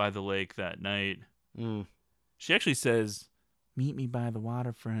by the lake that night. She actually says, meet me by the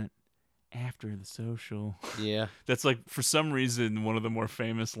waterfront after the social. Yeah. That's like, for some reason, one of the more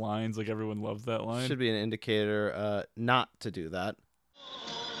famous lines. Like, everyone loves that line. Should be an indicator not to do that.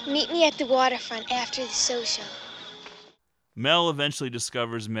 Meet me at the waterfront after the social. Mel eventually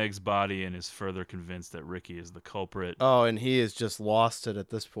discovers Meg's body and is further convinced that Ricky is the culprit. Oh, and he is just lost it at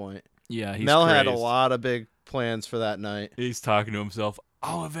this point. Yeah, he's Mel had a crazed. lot of big plans for that night. He's talking to himself.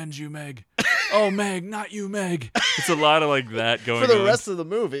 I'll avenge you, Meg. Oh, Meg, not you, Meg. It's a lot of like that going on. For the rest of the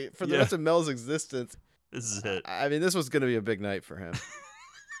movie, for the rest of Mel's existence. This is it. I mean, this was going to be a big night for him.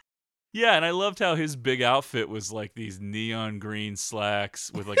 Yeah, and I loved how his big outfit was like these neon green slacks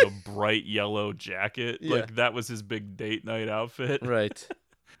with like a bright yellow jacket. Yeah. Like that was his big date night outfit. Right.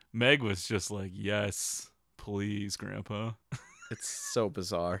 Meg was just like, yes, please, Grandpa. It's so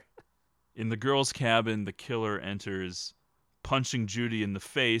bizarre. In the girls' cabin, the killer enters, punching Judy in the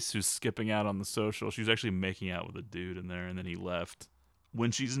face, who's skipping out on the social. She was actually making out with a dude in there, and then he left.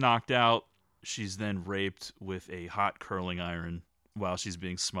 When she's knocked out, she's then raped with a hot curling iron while she's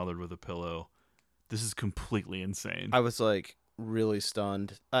being smothered with a pillow. This is completely insane. I was like really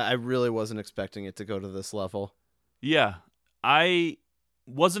stunned. I really wasn't expecting it to go to this level. Yeah, I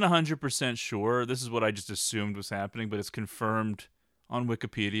wasn't 100% sure. This is what I just assumed was happening, but it's confirmed on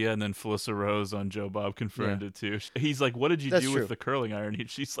Wikipedia, and then Felissa Rose on Joe Bob confirmed it too. He's like, what did you do with the curling iron?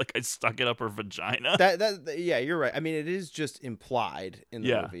 She's like, I stuck it up her vagina. Yeah, you're right. I mean, it is just implied in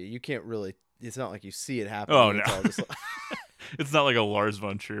the movie. You can't really, it's not like you see it happen. Oh, no. It's all just like... It's not like a Lars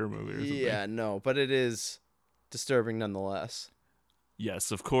von Trier movie or something. Yeah, no, but it is disturbing nonetheless.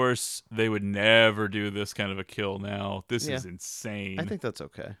 Yes, of course, they would never do this kind of a kill now. This is insane. I think that's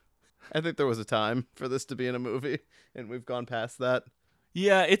okay. I think there was a time for this to be in a movie, and we've gone past that.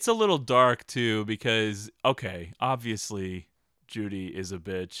 Yeah, it's a little dark, too, because, okay, obviously, Judy is a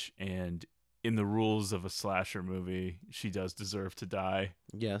bitch, and in the rules of a slasher movie, she does deserve to die.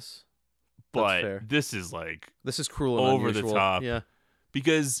 Yes. But fair. this is like... This is cruel and over unusual. the top. Yeah.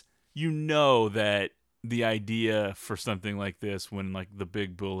 Because you know that the idea for something like this, when like the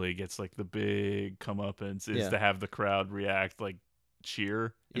big bully gets like the big comeuppance, is to have the crowd react, like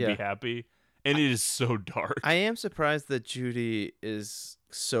cheer and be happy. And it is so dark. I am surprised that Judy is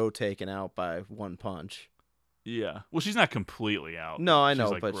so taken out by one punch. Yeah. Well, she's not completely out. No, I she's know,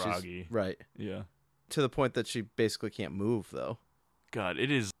 like but groggy. she's right. Yeah. To the point that she basically can't move, though. God, it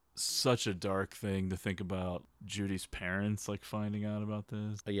is such a dark thing to think about Judy's parents like finding out about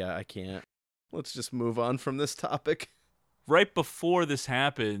this. Yeah, I can't. Let's just move on from this topic. Right before this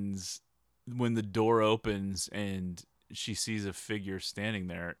happens, when the door opens and she sees a figure standing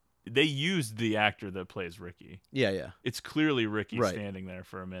there, they used the actor that plays Ricky. Yeah. It's clearly Ricky Right. standing there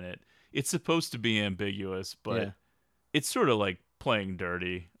for a minute. It's supposed to be ambiguous, but Yeah. it's sort of like playing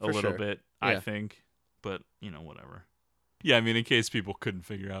dirty a For little sure. bit, Yeah. I think. But, whatever. Yeah, I mean, in case people couldn't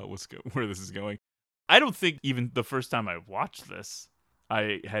figure out where this is going. I don't think even the first time I watched this,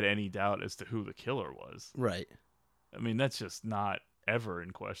 I had any doubt as to who the killer was. Right. I mean, that's just not ever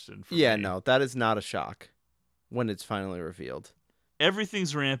in question for Yeah, me. no, that is not a shock when it's finally revealed.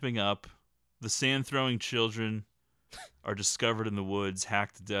 Everything's ramping up. The sand-throwing children are discovered in the woods,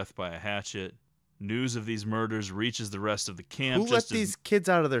 hacked to death by a hatchet. News of these murders reaches the rest of the camp. Who let these kids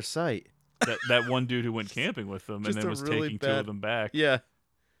out of their sight? That one dude who went camping with them and Just then a was really taking two of them back. Yeah.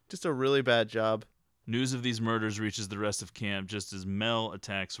 Just a really bad job. News of these murders reaches the rest of camp just as Mel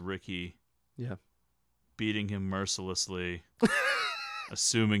attacks Ricky. Yeah. Beating him mercilessly,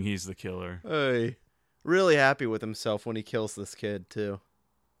 assuming he's the killer. Hey. Really happy with himself when he kills this kid, too.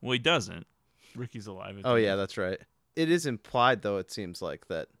 Well, he doesn't. Ricky's alive. Oh, yeah, that's right. It is implied, though, it seems like,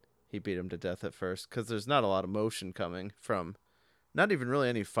 that he beat him to death at first, because there's not a lot of motion coming from not even really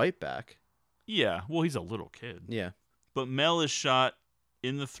any fight back. Yeah, well, he's a little kid. Yeah. But Mel is shot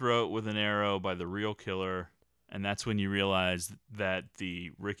in the throat with an arrow by the real killer, and that's when you realize that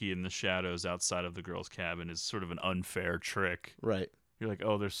the Ricky in the shadows outside of the girl's cabin is sort of an unfair trick. Right. You're like,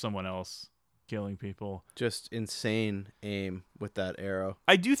 oh, there's someone else killing people. Just insane aim with that arrow.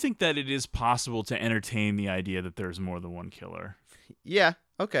 I do think that it is possible to entertain the idea that there's more than one killer. Yeah,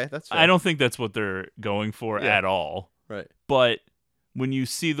 okay, that's fair. I don't think that's what they're going for at all. Right. But when you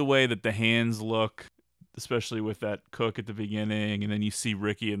see the way that the hands look, especially with that cook at the beginning, and then you see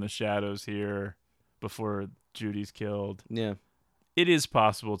Ricky in the shadows here before Judy's killed. Yeah. It is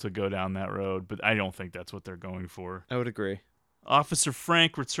possible to go down that road, but I don't think that's what they're going for. I would agree. Officer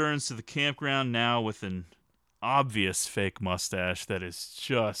Frank returns to the campground now with an obvious fake mustache that is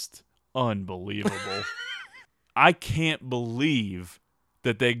just unbelievable. I can't believe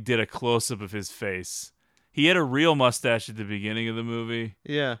that they did a close-up of his face. He had a real mustache at the beginning of the movie.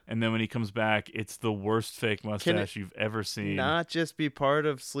 Yeah. And then when he comes back, it's the worst fake mustache you've ever seen. Not just be part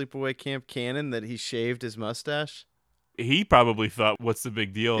of Sleepaway Camp canon that he shaved his mustache? He probably thought, what's the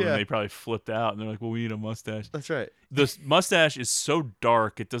big deal? Yeah. And they probably flipped out. And they're like, well, we need a mustache. That's right. The mustache is so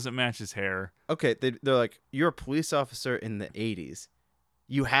dark, it doesn't match his hair. Okay, they're like, you're a police officer in the 80s.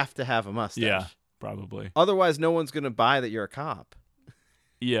 You have to have a mustache. Yeah, probably. Otherwise, no one's going to buy that you're a cop.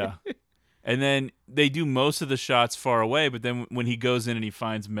 Yeah. And then they do most of the shots far away, but then when he goes in and he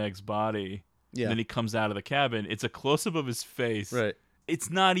finds Meg's body, Yeah. and then he comes out of the cabin, it's a close-up of his face. Right. It's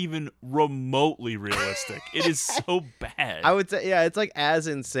not even remotely realistic. It is so bad. I would say, yeah, it's like as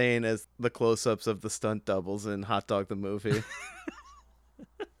insane as the close-ups of the stunt doubles in Hot Dog the movie.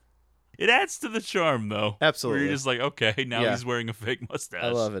 It adds to the charm, though. Absolutely. Where you're just like, okay, now Yeah. he's wearing a fake mustache. I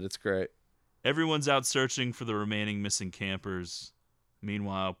love it. It's great. Everyone's out searching for the remaining missing campers.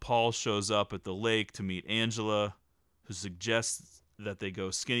 Meanwhile, Paul shows up at the lake to meet Angela, who suggests that they go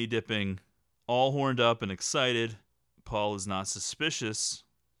skinny dipping. All horned up and excited, Paul is not suspicious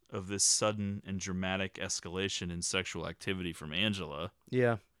of this sudden and dramatic escalation in sexual activity from Angela.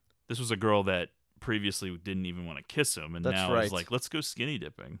 Yeah. This was a girl that previously didn't even want to kiss him, and That's now right. is like, let's go skinny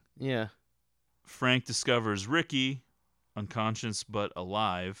dipping. Yeah. Frank discovers Ricky, unconscious but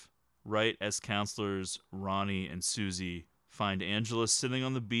alive, right as counselors Ronnie and Susie find Angela sitting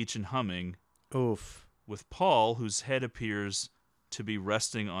on the beach and humming. Oof. With Paul, whose head appears to be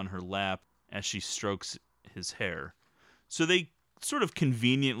resting on her lap as she strokes his hair. So they sort of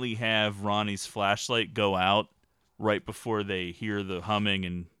conveniently have Ronnie's flashlight go out right before they hear the humming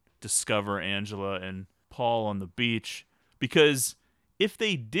and discover Angela and Paul on the beach. Because if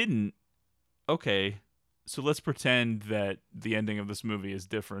they didn't, okay, so let's pretend that the ending of this movie is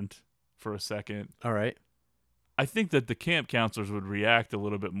different for a second. All right. I think that the camp counselors would react a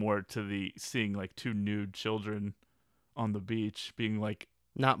little bit more to the seeing like two nude children on the beach being like,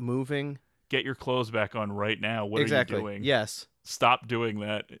 not moving. Get your clothes back on right now. What Exactly. are you doing? Yes. Stop doing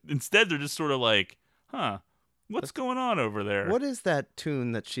that. Instead, they're just sort of like, huh, What's going on over there? What is that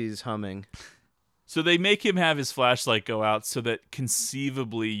tune that she's humming? So they make him have his flashlight go out so that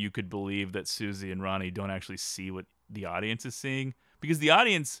conceivably you could believe that Susie and Ronnie don't actually see what the audience is seeing. Because the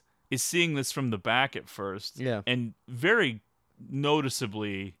audience is seeing this from the back at first. Yeah. And very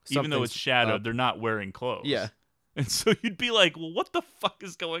noticeably, even though it's shadowed, they're not wearing clothes. Yeah. And so you'd be like, well, what the fuck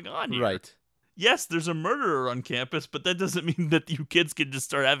is going on here? Right. Yes, there's a murderer on campus, but that doesn't mean that you kids can just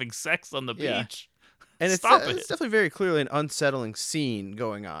start having sex on the beach. And Stop it's definitely very clearly an unsettling scene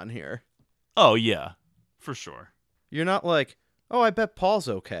going on here. Oh, yeah, for sure. You're not like, oh, I bet Paul's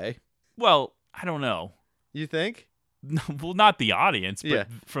okay. Well, I don't know. You think? No, well, not the audience, but Yeah.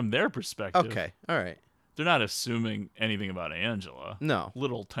 from their perspective. Okay, all right. They're not assuming anything about Angela. No.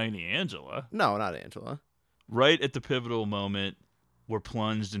 Little tiny Angela. No, not Angela. Right at the pivotal moment, we're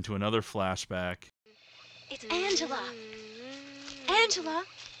plunged into another flashback. It's Angela. Angela,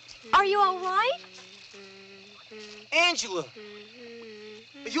 are you all right? Angela,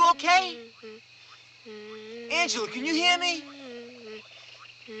 are you okay? Angela, can you hear me?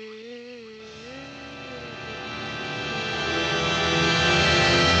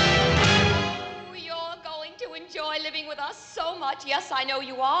 Enjoy living with us so much. Yes, I know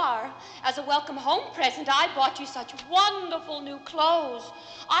you are. As a welcome home present, I bought you such wonderful new clothes.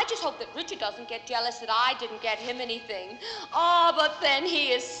 I just hope that Richard doesn't get jealous that I didn't get him anything. Ah, but then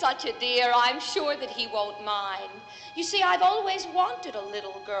he is such a dear. I'm sure that he won't mind. You see, I've always wanted a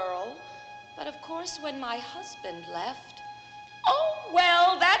little girl. But of course, when my husband left, oh,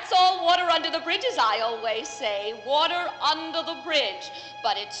 well, that's all water under the bridge, as I always say. Water under the bridge.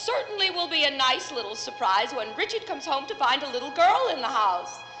 But it certainly will be a nice little surprise when Richard comes home to find a little girl in the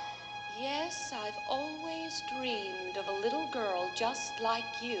house. Yes, I've always dreamed of a little girl just like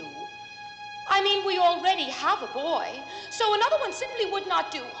you. I mean, we already have a boy, so another one simply would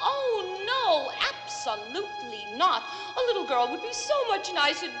not do. Oh, no, absolutely not. A little girl would be so much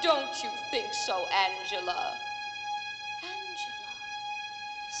nicer, don't you think so, Angela?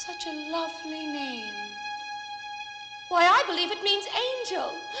 Such a lovely name. Why, I believe it means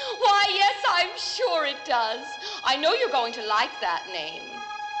angel. Why, yes, I'm sure it does. I know you're going to like that name.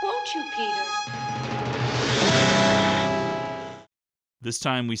 Won't you, Peter? This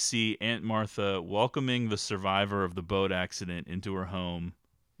time we see Aunt Martha welcoming the survivor of the boat accident into her home.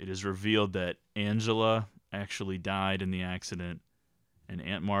 It is revealed that Angela actually died in the accident, and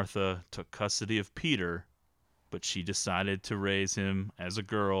Aunt Martha took custody of Peter, but she decided to raise him as a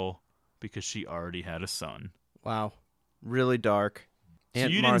girl because she already had a son. Wow. Really dark. So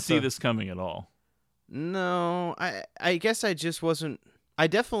Aunt you Martha, didn't see this coming at all? No, I guess I just wasn't. I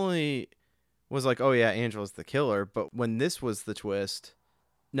definitely was like, oh yeah, Angela's the killer. But when this was the twist,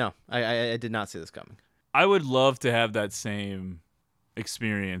 no, I did not see this coming. I would love to have that same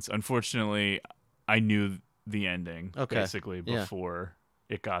experience. Unfortunately, I knew the ending basically before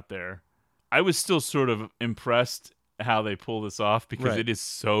it got there. I was still sort of impressed how they pull this off because it is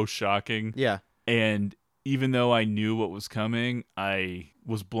so shocking. Yeah. And even though I knew what was coming, I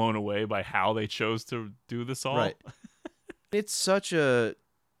was blown away by how they chose to do this all. Right. It's such a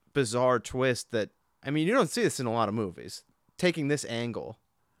bizarre twist that, I mean, you don't see this in a lot of movies. Taking this angle.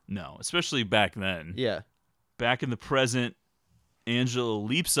 No, especially back then. Yeah. Back in the present, Angela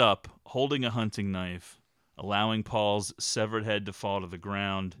leaps up, holding a hunting knife, allowing Paul's severed head to fall to the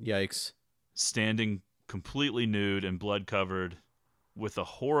ground. Yikes. Standing completely nude and blood-covered, with a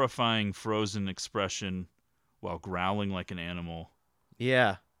horrifying frozen expression while growling like an animal.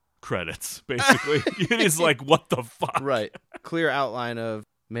 Yeah. Credits, basically. It is like, what the fuck? Right. Clear outline of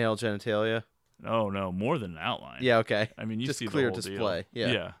male genitalia. Oh, no, more than an outline. Yeah, okay. I mean, you just see clear the whole display. deal.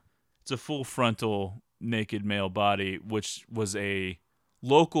 Yeah. It's a full frontal naked male body, which was a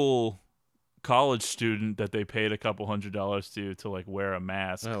local college student that they paid a couple $100 to like wear a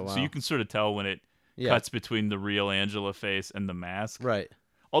mask. Oh, wow. So you can sort of tell when it cuts between the real Angela face and the mask. Right.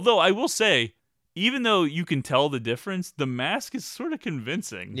 Although I will say, even though you can tell the difference, the mask is sort of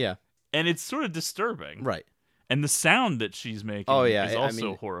convincing. Yeah. And it's sort of disturbing. Right. And the sound that she's making is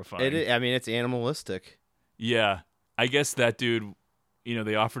also horrifying. It's animalistic. Yeah. I guess that dude,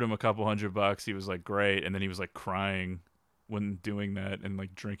 they offered him a couple $100. He was like, great. And then he was like crying when doing that and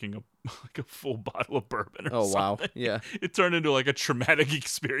like drinking a full bottle of bourbon or something. Wow. Yeah. It turned into like a traumatic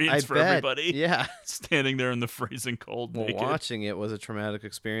experience for everybody. Yeah. Standing there in the freezing cold naked. Watching it was a traumatic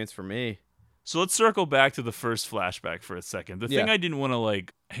experience for me. So let's circle back to the first flashback for a second. The thing I didn't want to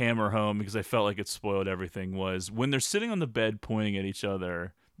like hammer home because I felt like it spoiled everything was when they're sitting on the bed pointing at each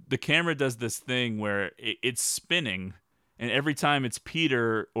other, the camera does this thing where it's spinning. And every time it's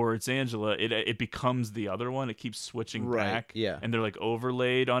Peter or it's Angela, it becomes the other one. It keeps switching back. Yeah. And they're like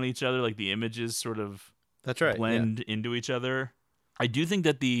overlaid on each other. Like the images sort of That's right. blend into each other. I do think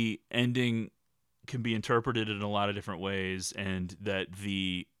that the ending can be interpreted in a lot of different ways, and that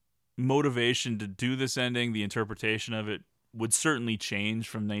the motivation to do this ending, the interpretation of it, would certainly change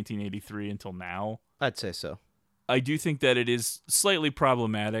from 1983 until now. I'd say so. I do think that it is slightly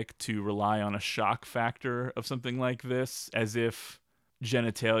problematic to rely on a shock factor of something like this, as if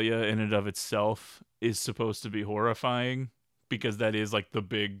genitalia in and of itself is supposed to be horrifying, because that is like the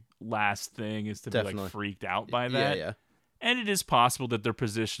big last thing, is to be like freaked out by that. Yeah. And it is possible that they're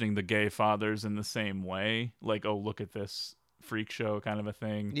positioning the gay fathers in the same way, like, oh, look at this freak show kind of a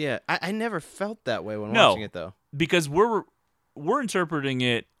thing. Yeah, I never felt that way when watching it, though. Because we're interpreting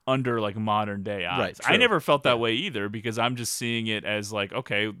it under like modern day eyes. Right, I true. never felt that way either, because I'm just seeing it as like,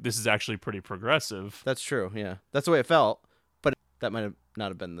 okay, this is actually pretty progressive. That's true. Yeah, that's the way it felt. But that might have not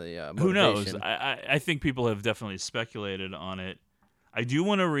have been the motivation. Who knows? I think people have definitely speculated on it. I do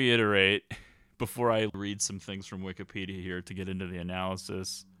want to reiterate, before I read some things from Wikipedia here to get into the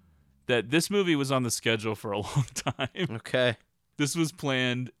analysis, that this movie was on the schedule for a long time. Okay. This was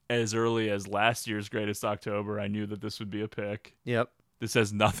planned as early as last year's Greatest October. I knew that this would be a pick. Yep. This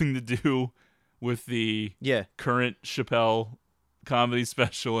has nothing to do with the current Chappelle comedy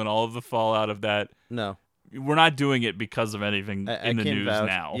special and all of the fallout of that. No. We're not doing it because of anything in the news vouch.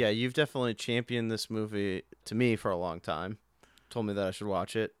 now. Yeah, you've definitely championed this movie to me for a long time. Told me that I should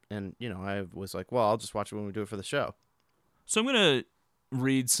watch it, and I was like, well, I'll just watch it when we do it for the show. So I'm going to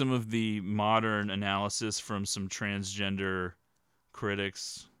read some of the modern analysis from some transgender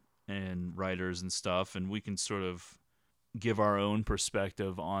critics and writers and stuff, and we can sort of give our own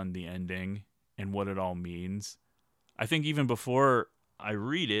perspective on the ending and what it all means. I think even before I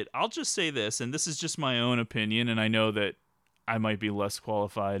read it, I'll just say this, and this is just my own opinion, and I know that I might be less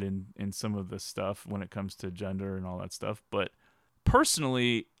qualified in some of this stuff when it comes to gender and all that stuff, but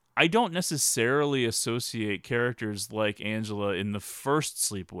personally, I don't necessarily associate characters like Angela in the first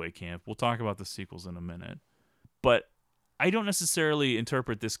Sleepaway Camp. We'll talk about the sequels in a minute. But I don't necessarily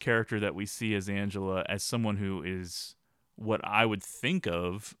interpret this character that we see as Angela as someone who is what I would think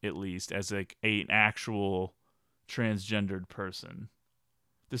of, at least, as like an actual transgendered person.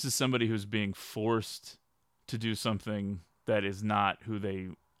 This is somebody who's being forced to do something that is not who they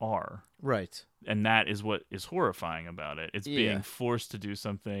are. Right. And that is what is horrifying about it. It's being forced to do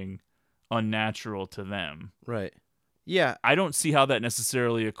something unnatural to them. Right. Yeah. I don't see how that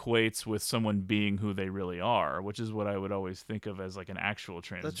necessarily equates with someone being who they really are, which is what I would always think of as like an actual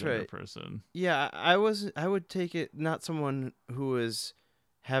transgender person. Yeah, I would take it not someone who is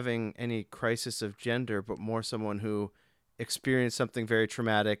having any crisis of gender, but more someone who experienced something very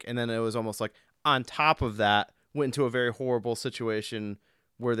traumatic, and then it was almost like on top of that went into a very horrible situation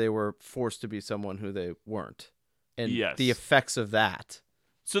where they were forced to be someone who they weren't. And the effects of that.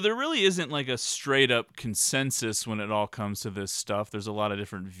 So there really isn't like a straight up consensus when it all comes to this stuff. There's a lot of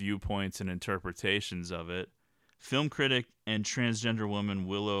different viewpoints and interpretations of it. Film critic and transgender woman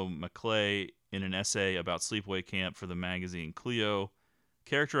Willow Maclay, in an essay about Sleepaway Camp for the magazine Clio,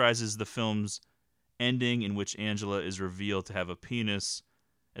 characterizes the film's ending, in which Angela is revealed to have a penis,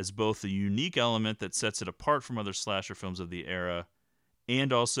 as both a unique element that sets it apart from other slasher films of the era,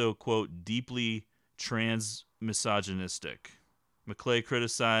 and also, quote, deeply trans-misogynistic. Maclay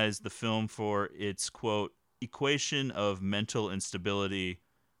criticized the film for its, quote, equation of mental instability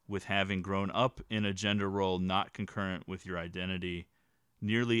with having grown up in a gender role not concurrent with your identity.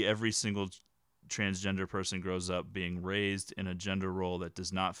 Nearly every single transgender person grows up being raised in a gender role that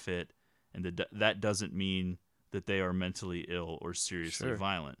does not fit, and that doesn't mean that they are mentally ill or seriously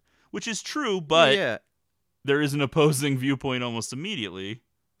violent. Which is true, but there is an opposing viewpoint almost immediately.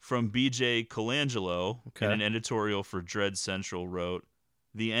 From B.J. Colangelo, in an editorial for Dread Central, wrote,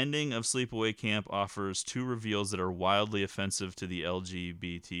 "The ending of Sleepaway Camp offers two reveals that are wildly offensive to the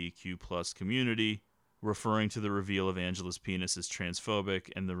LGBTQ+ community, referring to the reveal of Angela's penis as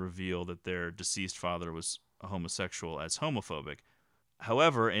transphobic and the reveal that their deceased father was a homosexual as homophobic.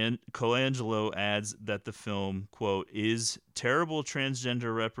 However, and Colangelo adds that the film, quote, is terrible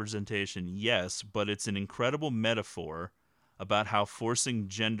transgender representation, yes, but it's an incredible metaphor about how forcing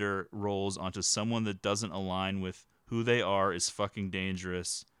gender roles onto someone that doesn't align with who they are is fucking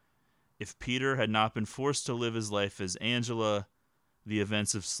dangerous. If Peter had not been forced to live his life as Angela, the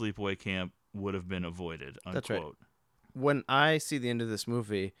events of Sleepaway Camp would have been avoided," unquote. That's right. When I see the end of this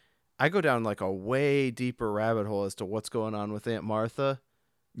movie, I go down like a way deeper rabbit hole as to what's going on with Aunt Martha.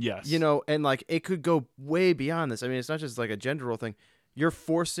 Yes. And like it could go way beyond this. I mean, it's not just like a gender role thing. You're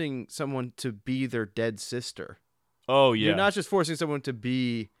forcing someone to be their dead sister. Oh, yeah. You're not just forcing someone to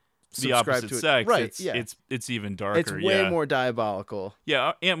be the opposite to it. sex, Right, it's even darker. It's way more diabolical.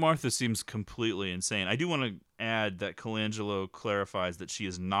 Yeah, Aunt Martha seems completely insane. I do want to add that Colangelo clarifies that she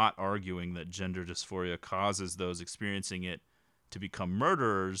is not arguing that gender dysphoria causes those experiencing it to become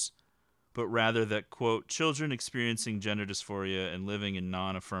murderers, but rather that, quote, children experiencing gender dysphoria and living in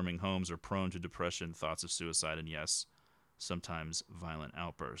non-affirming homes are prone to depression, thoughts of suicide, and yes, sometimes violent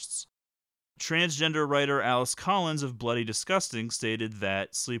outbursts. Transgender writer Alice Collins of Bloody Disgusting stated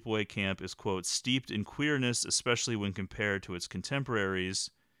that Sleepaway Camp is, quote, steeped in queerness, especially when compared to its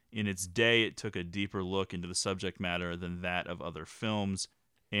contemporaries. In its day, it took a deeper look into the subject matter than that of other films.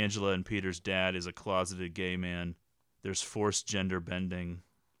 Angela and Peter's dad is a closeted gay man. There's forced gender bending,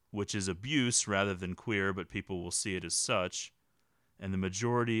 which is abuse rather than queer, but people will see it as such. And the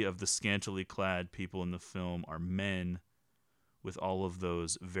majority of the scantily clad people in the film are men, with all of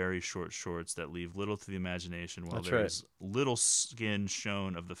those very short shorts that leave little to the imagination, while there's little skin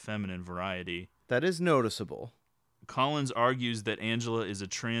shown of the feminine variety. That is noticeable. Collins argues that Angela is a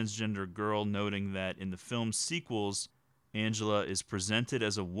transgender girl, noting that in the film's sequels, Angela is presented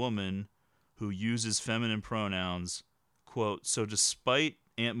as a woman who uses feminine pronouns. Quote, so despite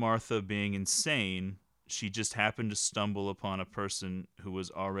Aunt Martha being insane, she just happened to stumble upon a person who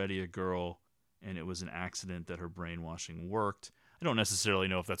was already a girl, and it was an accident that her brainwashing worked. I don't necessarily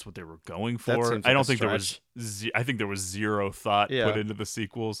know if that's what they were going for. I don't think there was. I think there was zero thought put into the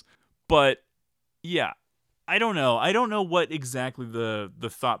sequels. But yeah, I don't know. I don't know what exactly the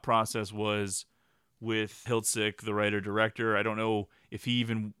thought process was with Hiltzik, the writer-director. I don't know if he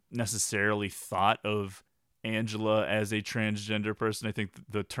even necessarily thought of Angela as a transgender person. I think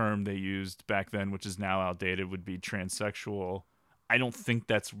the term they used back then, which is now outdated, would be transsexual. I don't think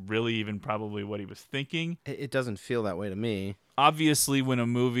that's really even probably what he was thinking. It doesn't feel that way to me. Obviously, when a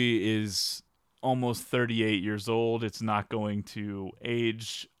movie is almost 38 years old, it's not going to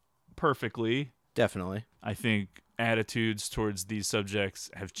age perfectly. Definitely. I think attitudes towards these subjects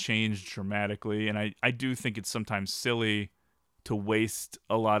have changed dramatically, and I do think it's sometimes silly to waste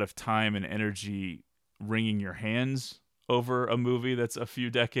a lot of time and energy wringing your hands over a movie that's a few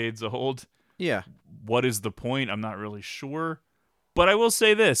decades old. Yeah. What is the point? I'm not really sure. But I will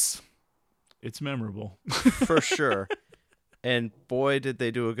say this. It's memorable. For sure. And boy, did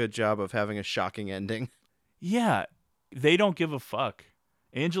they do a good job of having a shocking ending. Yeah. They don't give a fuck.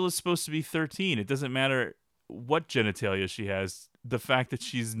 Angela's supposed to be 13. It doesn't matter what genitalia she has. The fact that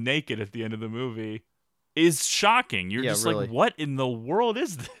she's naked at the end of the movie is shocking. You're just really. like, what in the world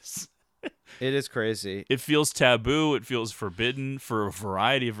is this? It is crazy. It feels taboo. It feels forbidden for a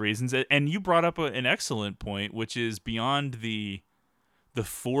variety of reasons. And you brought up an excellent point, which is beyond the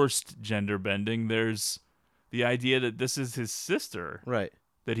forced gender bending. There's the idea that this is his sister. Right.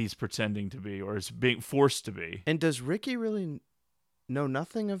 That he's pretending to be or is being forced to be. And does Ricky really know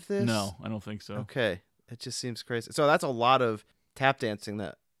nothing of this? No, I don't think so. Okay. It just seems crazy. So that's a lot of tap dancing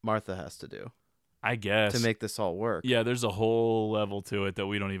that Martha has to do. I guess. To make this all work. Yeah, there's a whole level to it that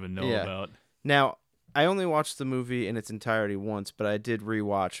we don't even know about. Now, I only watched the movie in its entirety once, but I did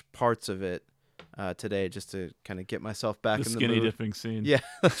rewatch parts of it today just to kind of get myself back in the mood. The skinny dipping scene. Yeah,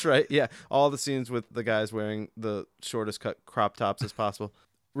 that's right. Yeah, all the scenes with the guys wearing the shortest cut crop tops as possible.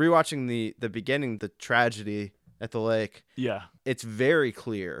 Rewatching the beginning, the tragedy at the lake. Yeah. It's very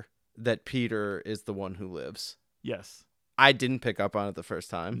clear that Peter is the one who lives. Yes. I didn't pick up on it the first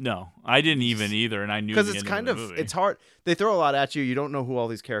time. No, I didn't even either, and I knew because it's kind of movie. It's hard. They throw a lot at you. You don't know who all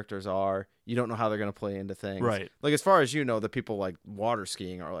these characters are. You don't know how they're going to play into things. Right. Like as far as you know, the people like water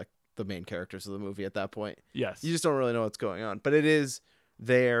skiing are like the main characters of the movie at that point. Yes. You just don't really know what's going on. But it is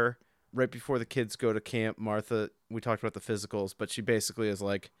there right before the kids go to camp. Martha, we talked about the physicals, but she basically is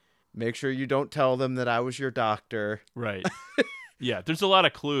like, make sure you don't tell them that I was your doctor. Right. Yeah, there's a lot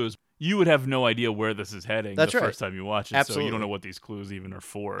of clues. You would have no idea where this is heading first time you watch it, Absolutely. So you don't know what these clues even are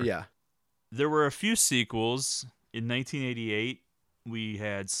for. Yeah. There were a few sequels. In 1988, we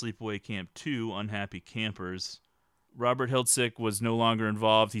had Sleepaway Camp 2, Unhappy Campers. Robert Hiltzik was no longer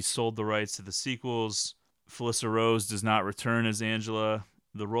involved. He sold the rights to the sequels. Felissa Rose does not return as Angela.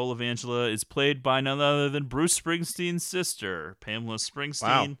 The role of Angela is played by none other than Bruce Springsteen's sister, Pamela Springsteen.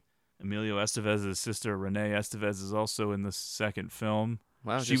 Wow. Emilio Estevez's sister, Renee Estevez, is also in the second film.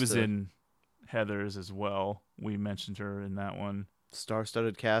 Wow, she was in Heathers as well. We mentioned her in that one.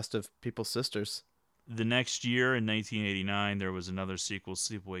 Star-studded cast of people's sisters. The next year, in 1989, there was another sequel,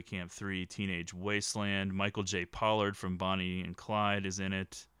 Sleepaway Camp 3, Teenage Wasteland. Michael J. Pollard from Bonnie and Clyde is in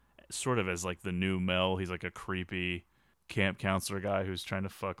it, sort of as like the new Mel. He's like a creepy camp counselor guy who's trying to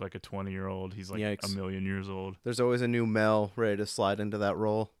fuck like a 20-year-old. He's like Yikes. a million years old. There's always a new Mel ready to slide into that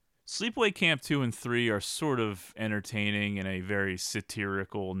role. Sleepaway Camp 2 and 3 are sort of entertaining in a very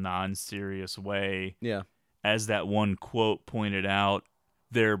satirical, non-serious way. Yeah. As that one quote pointed out,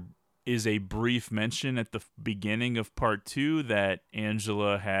 there is a brief mention at the beginning of part 2 that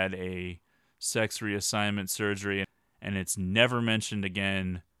Angela had a sex reassignment surgery, and it's never mentioned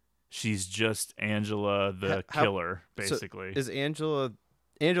again. She's just Angela the killer, basically. So is Angela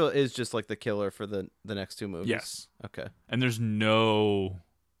is just like the killer for the next 2 movies? Yes. Okay. And there's no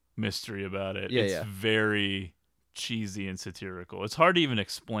mystery about it. Yeah, it's very cheesy and satirical. It's hard to even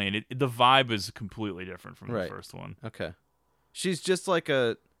explain. The vibe is completely different from the first one. Okay. She's just like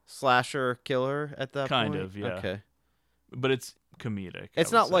a slasher killer at that point? Kind of, yeah. Okay. But it's comedic.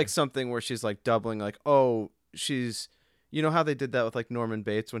 It's not like something where she's like doubling, like, oh, she's... You know how they did that with like Norman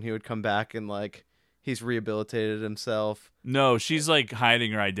Bates when he would come back and like he's rehabilitated himself? No, she's like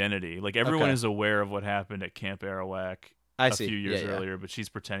hiding her identity. Like everyone is aware of what happened at Camp Arawak a few years earlier, but she's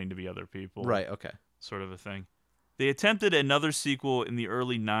pretending to be other people. Right, okay. Sort of a thing. They attempted another sequel in the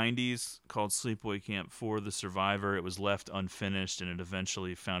early 90s called Sleepaway Camp 4: The Survivor. It was left unfinished, and it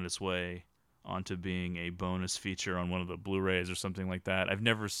eventually found its way onto being a bonus feature on one of the Blu-rays or something like that. I've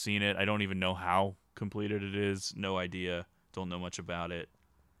never seen it. I don't even know how completed it is. No idea. Don't know much about it.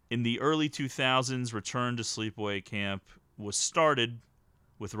 In the early 2000s, Return to Sleepaway Camp was started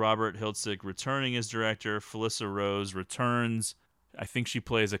with Robert Hiltzik returning as director. Felissa Rose returns. I think she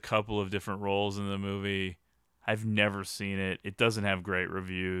plays a couple of different roles in the movie. I've never seen it. It doesn't have great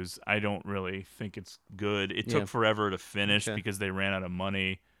reviews. I don't really think it's good. It took forever to finish because they ran out of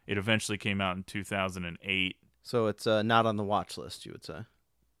money. It eventually came out in 2008. So it's not on the watch list, you would say?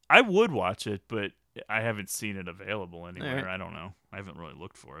 I would watch it, but I haven't seen it available anywhere. Right. I don't know. I haven't really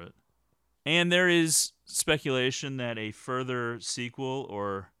looked for it. And there is speculation that a further sequel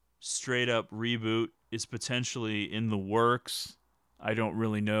or straight-up reboot is potentially in the works. I don't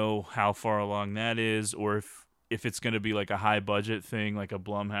really know how far along that is, or if it's going to be like a high-budget thing, like a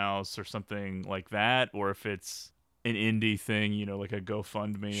Blumhouse or something like that, or if it's an indie thing, you know, like a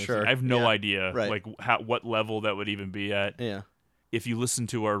GoFundMe. Sure. I have no idea, Right. like what level that would even be at. Yeah. If you listen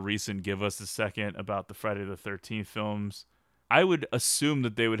to our recent Give Us a Second about the Friday the 13th films, I would assume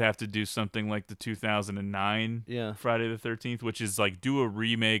that they would have to do something like the 2009 Friday the 13th, which is like do a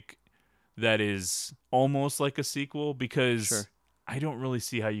remake that is almost like a sequel, because I don't really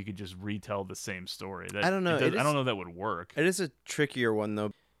see how you could just retell the same story. I don't know. I don't know if that would work. It is a trickier one,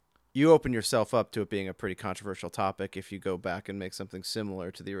 though. You open yourself up to it being a pretty controversial topic if you go back and make something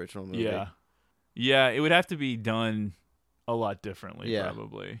similar to the original movie. Yeah. Yeah, it would have to be done a lot differently,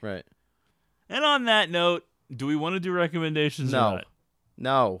 probably. Right. And on that note, do we want to do recommendations or not?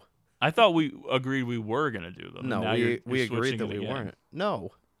 No. I thought we agreed we were going to do them. No, Now we you're agreed that we weren't.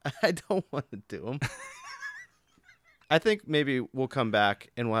 No, I don't want to do them. I think maybe we'll come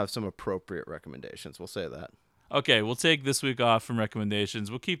back and we'll have some appropriate recommendations. We'll say that. Okay, we'll take this week off from recommendations.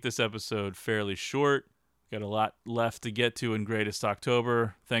 We'll keep this episode fairly short. Got a lot left to get to in Greatest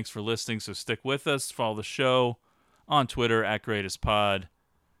October. Thanks for listening, so stick with us. Follow the show on Twitter at GreatestPod.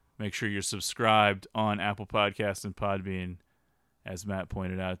 Make sure you're subscribed on Apple Podcasts and Podbean. As Matt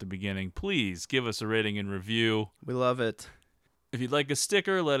pointed out at the beginning, please give us a rating and review. We love it. If you'd like a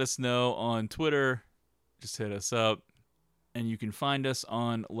sticker, let us know on Twitter. Just hit us up. And you can find us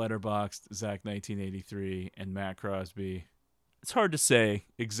on Letterboxd, Zach1983, and Matt Crosby. It's hard to say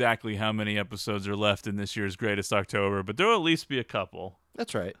exactly how many episodes are left in this year's Greatest October, but there will at least be a couple.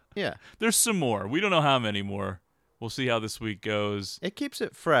 That's right. Yeah. There's some more. We don't know how many more. We'll see how this week goes. It keeps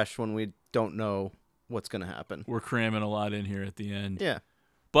it fresh when we don't know what's going to happen. We're cramming a lot in here at the end. Yeah.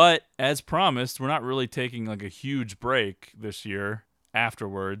 But as promised, we're not really taking like a huge break this year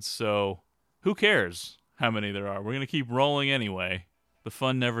afterwards, so who cares how many there are? We're going to keep rolling anyway. The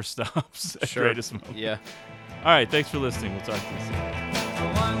fun never stops at Greatest Moment. Yeah. All right, thanks for listening. We'll talk to you soon.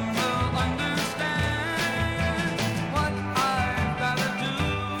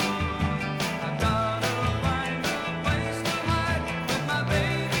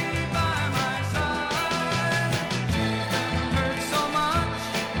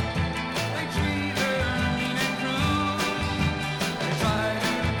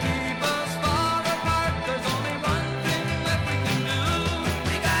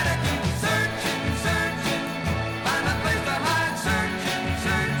 Searching, find a place to hide.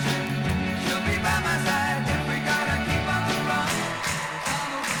 Searching,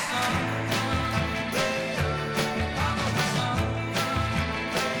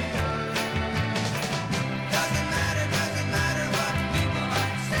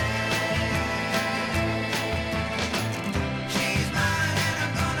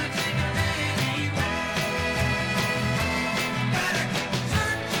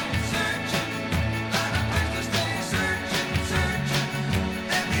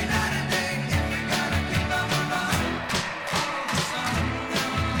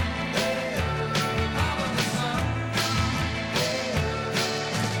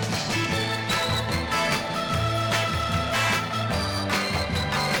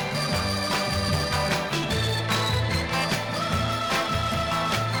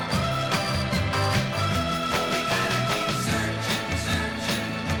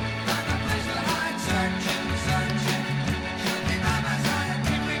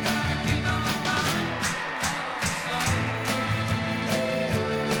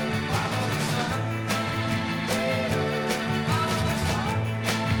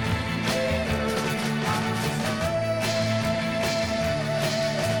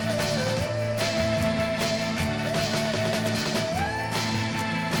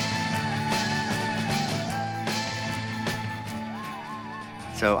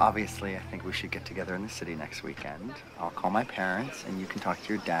 So obviously, I think we should get together in the city next weekend. I'll call my parents, and you can talk to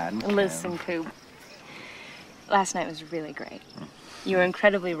your dad. And Listen, Coop. Last night was really great. You were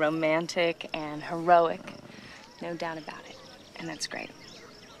incredibly romantic and heroic. No doubt about it. And that's great.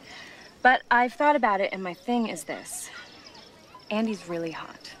 But I've thought about it, and my thing is this. Andy's really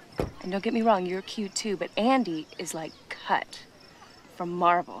hot. And don't get me wrong, you're cute too, but Andy is like cut from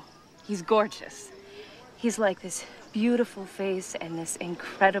marble. He's gorgeous. He's like this beautiful face and this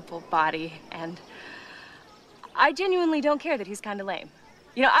incredible body, and I genuinely don't care that he's kind of lame.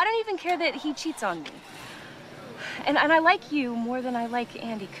 You know, I don't even care that he cheats on me. And I like you more than I like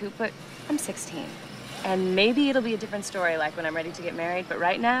Andy, Coop, but I'm 16. And maybe it'll be a different story like when I'm ready to get married, but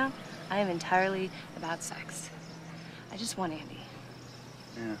right now, I am entirely about sex. I just want Andy.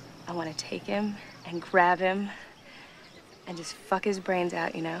 Yeah. I want to take him and grab him and just fuck his brains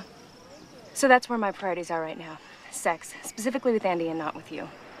out, you know? So that's where my priorities are right now. Sex, specifically with Andy and not with you.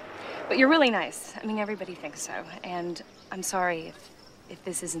 But you're really nice. I mean, everybody thinks so. And I'm sorry if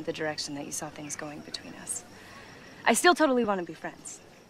this isn't the direction that you saw things going between us. I still totally want to be friends.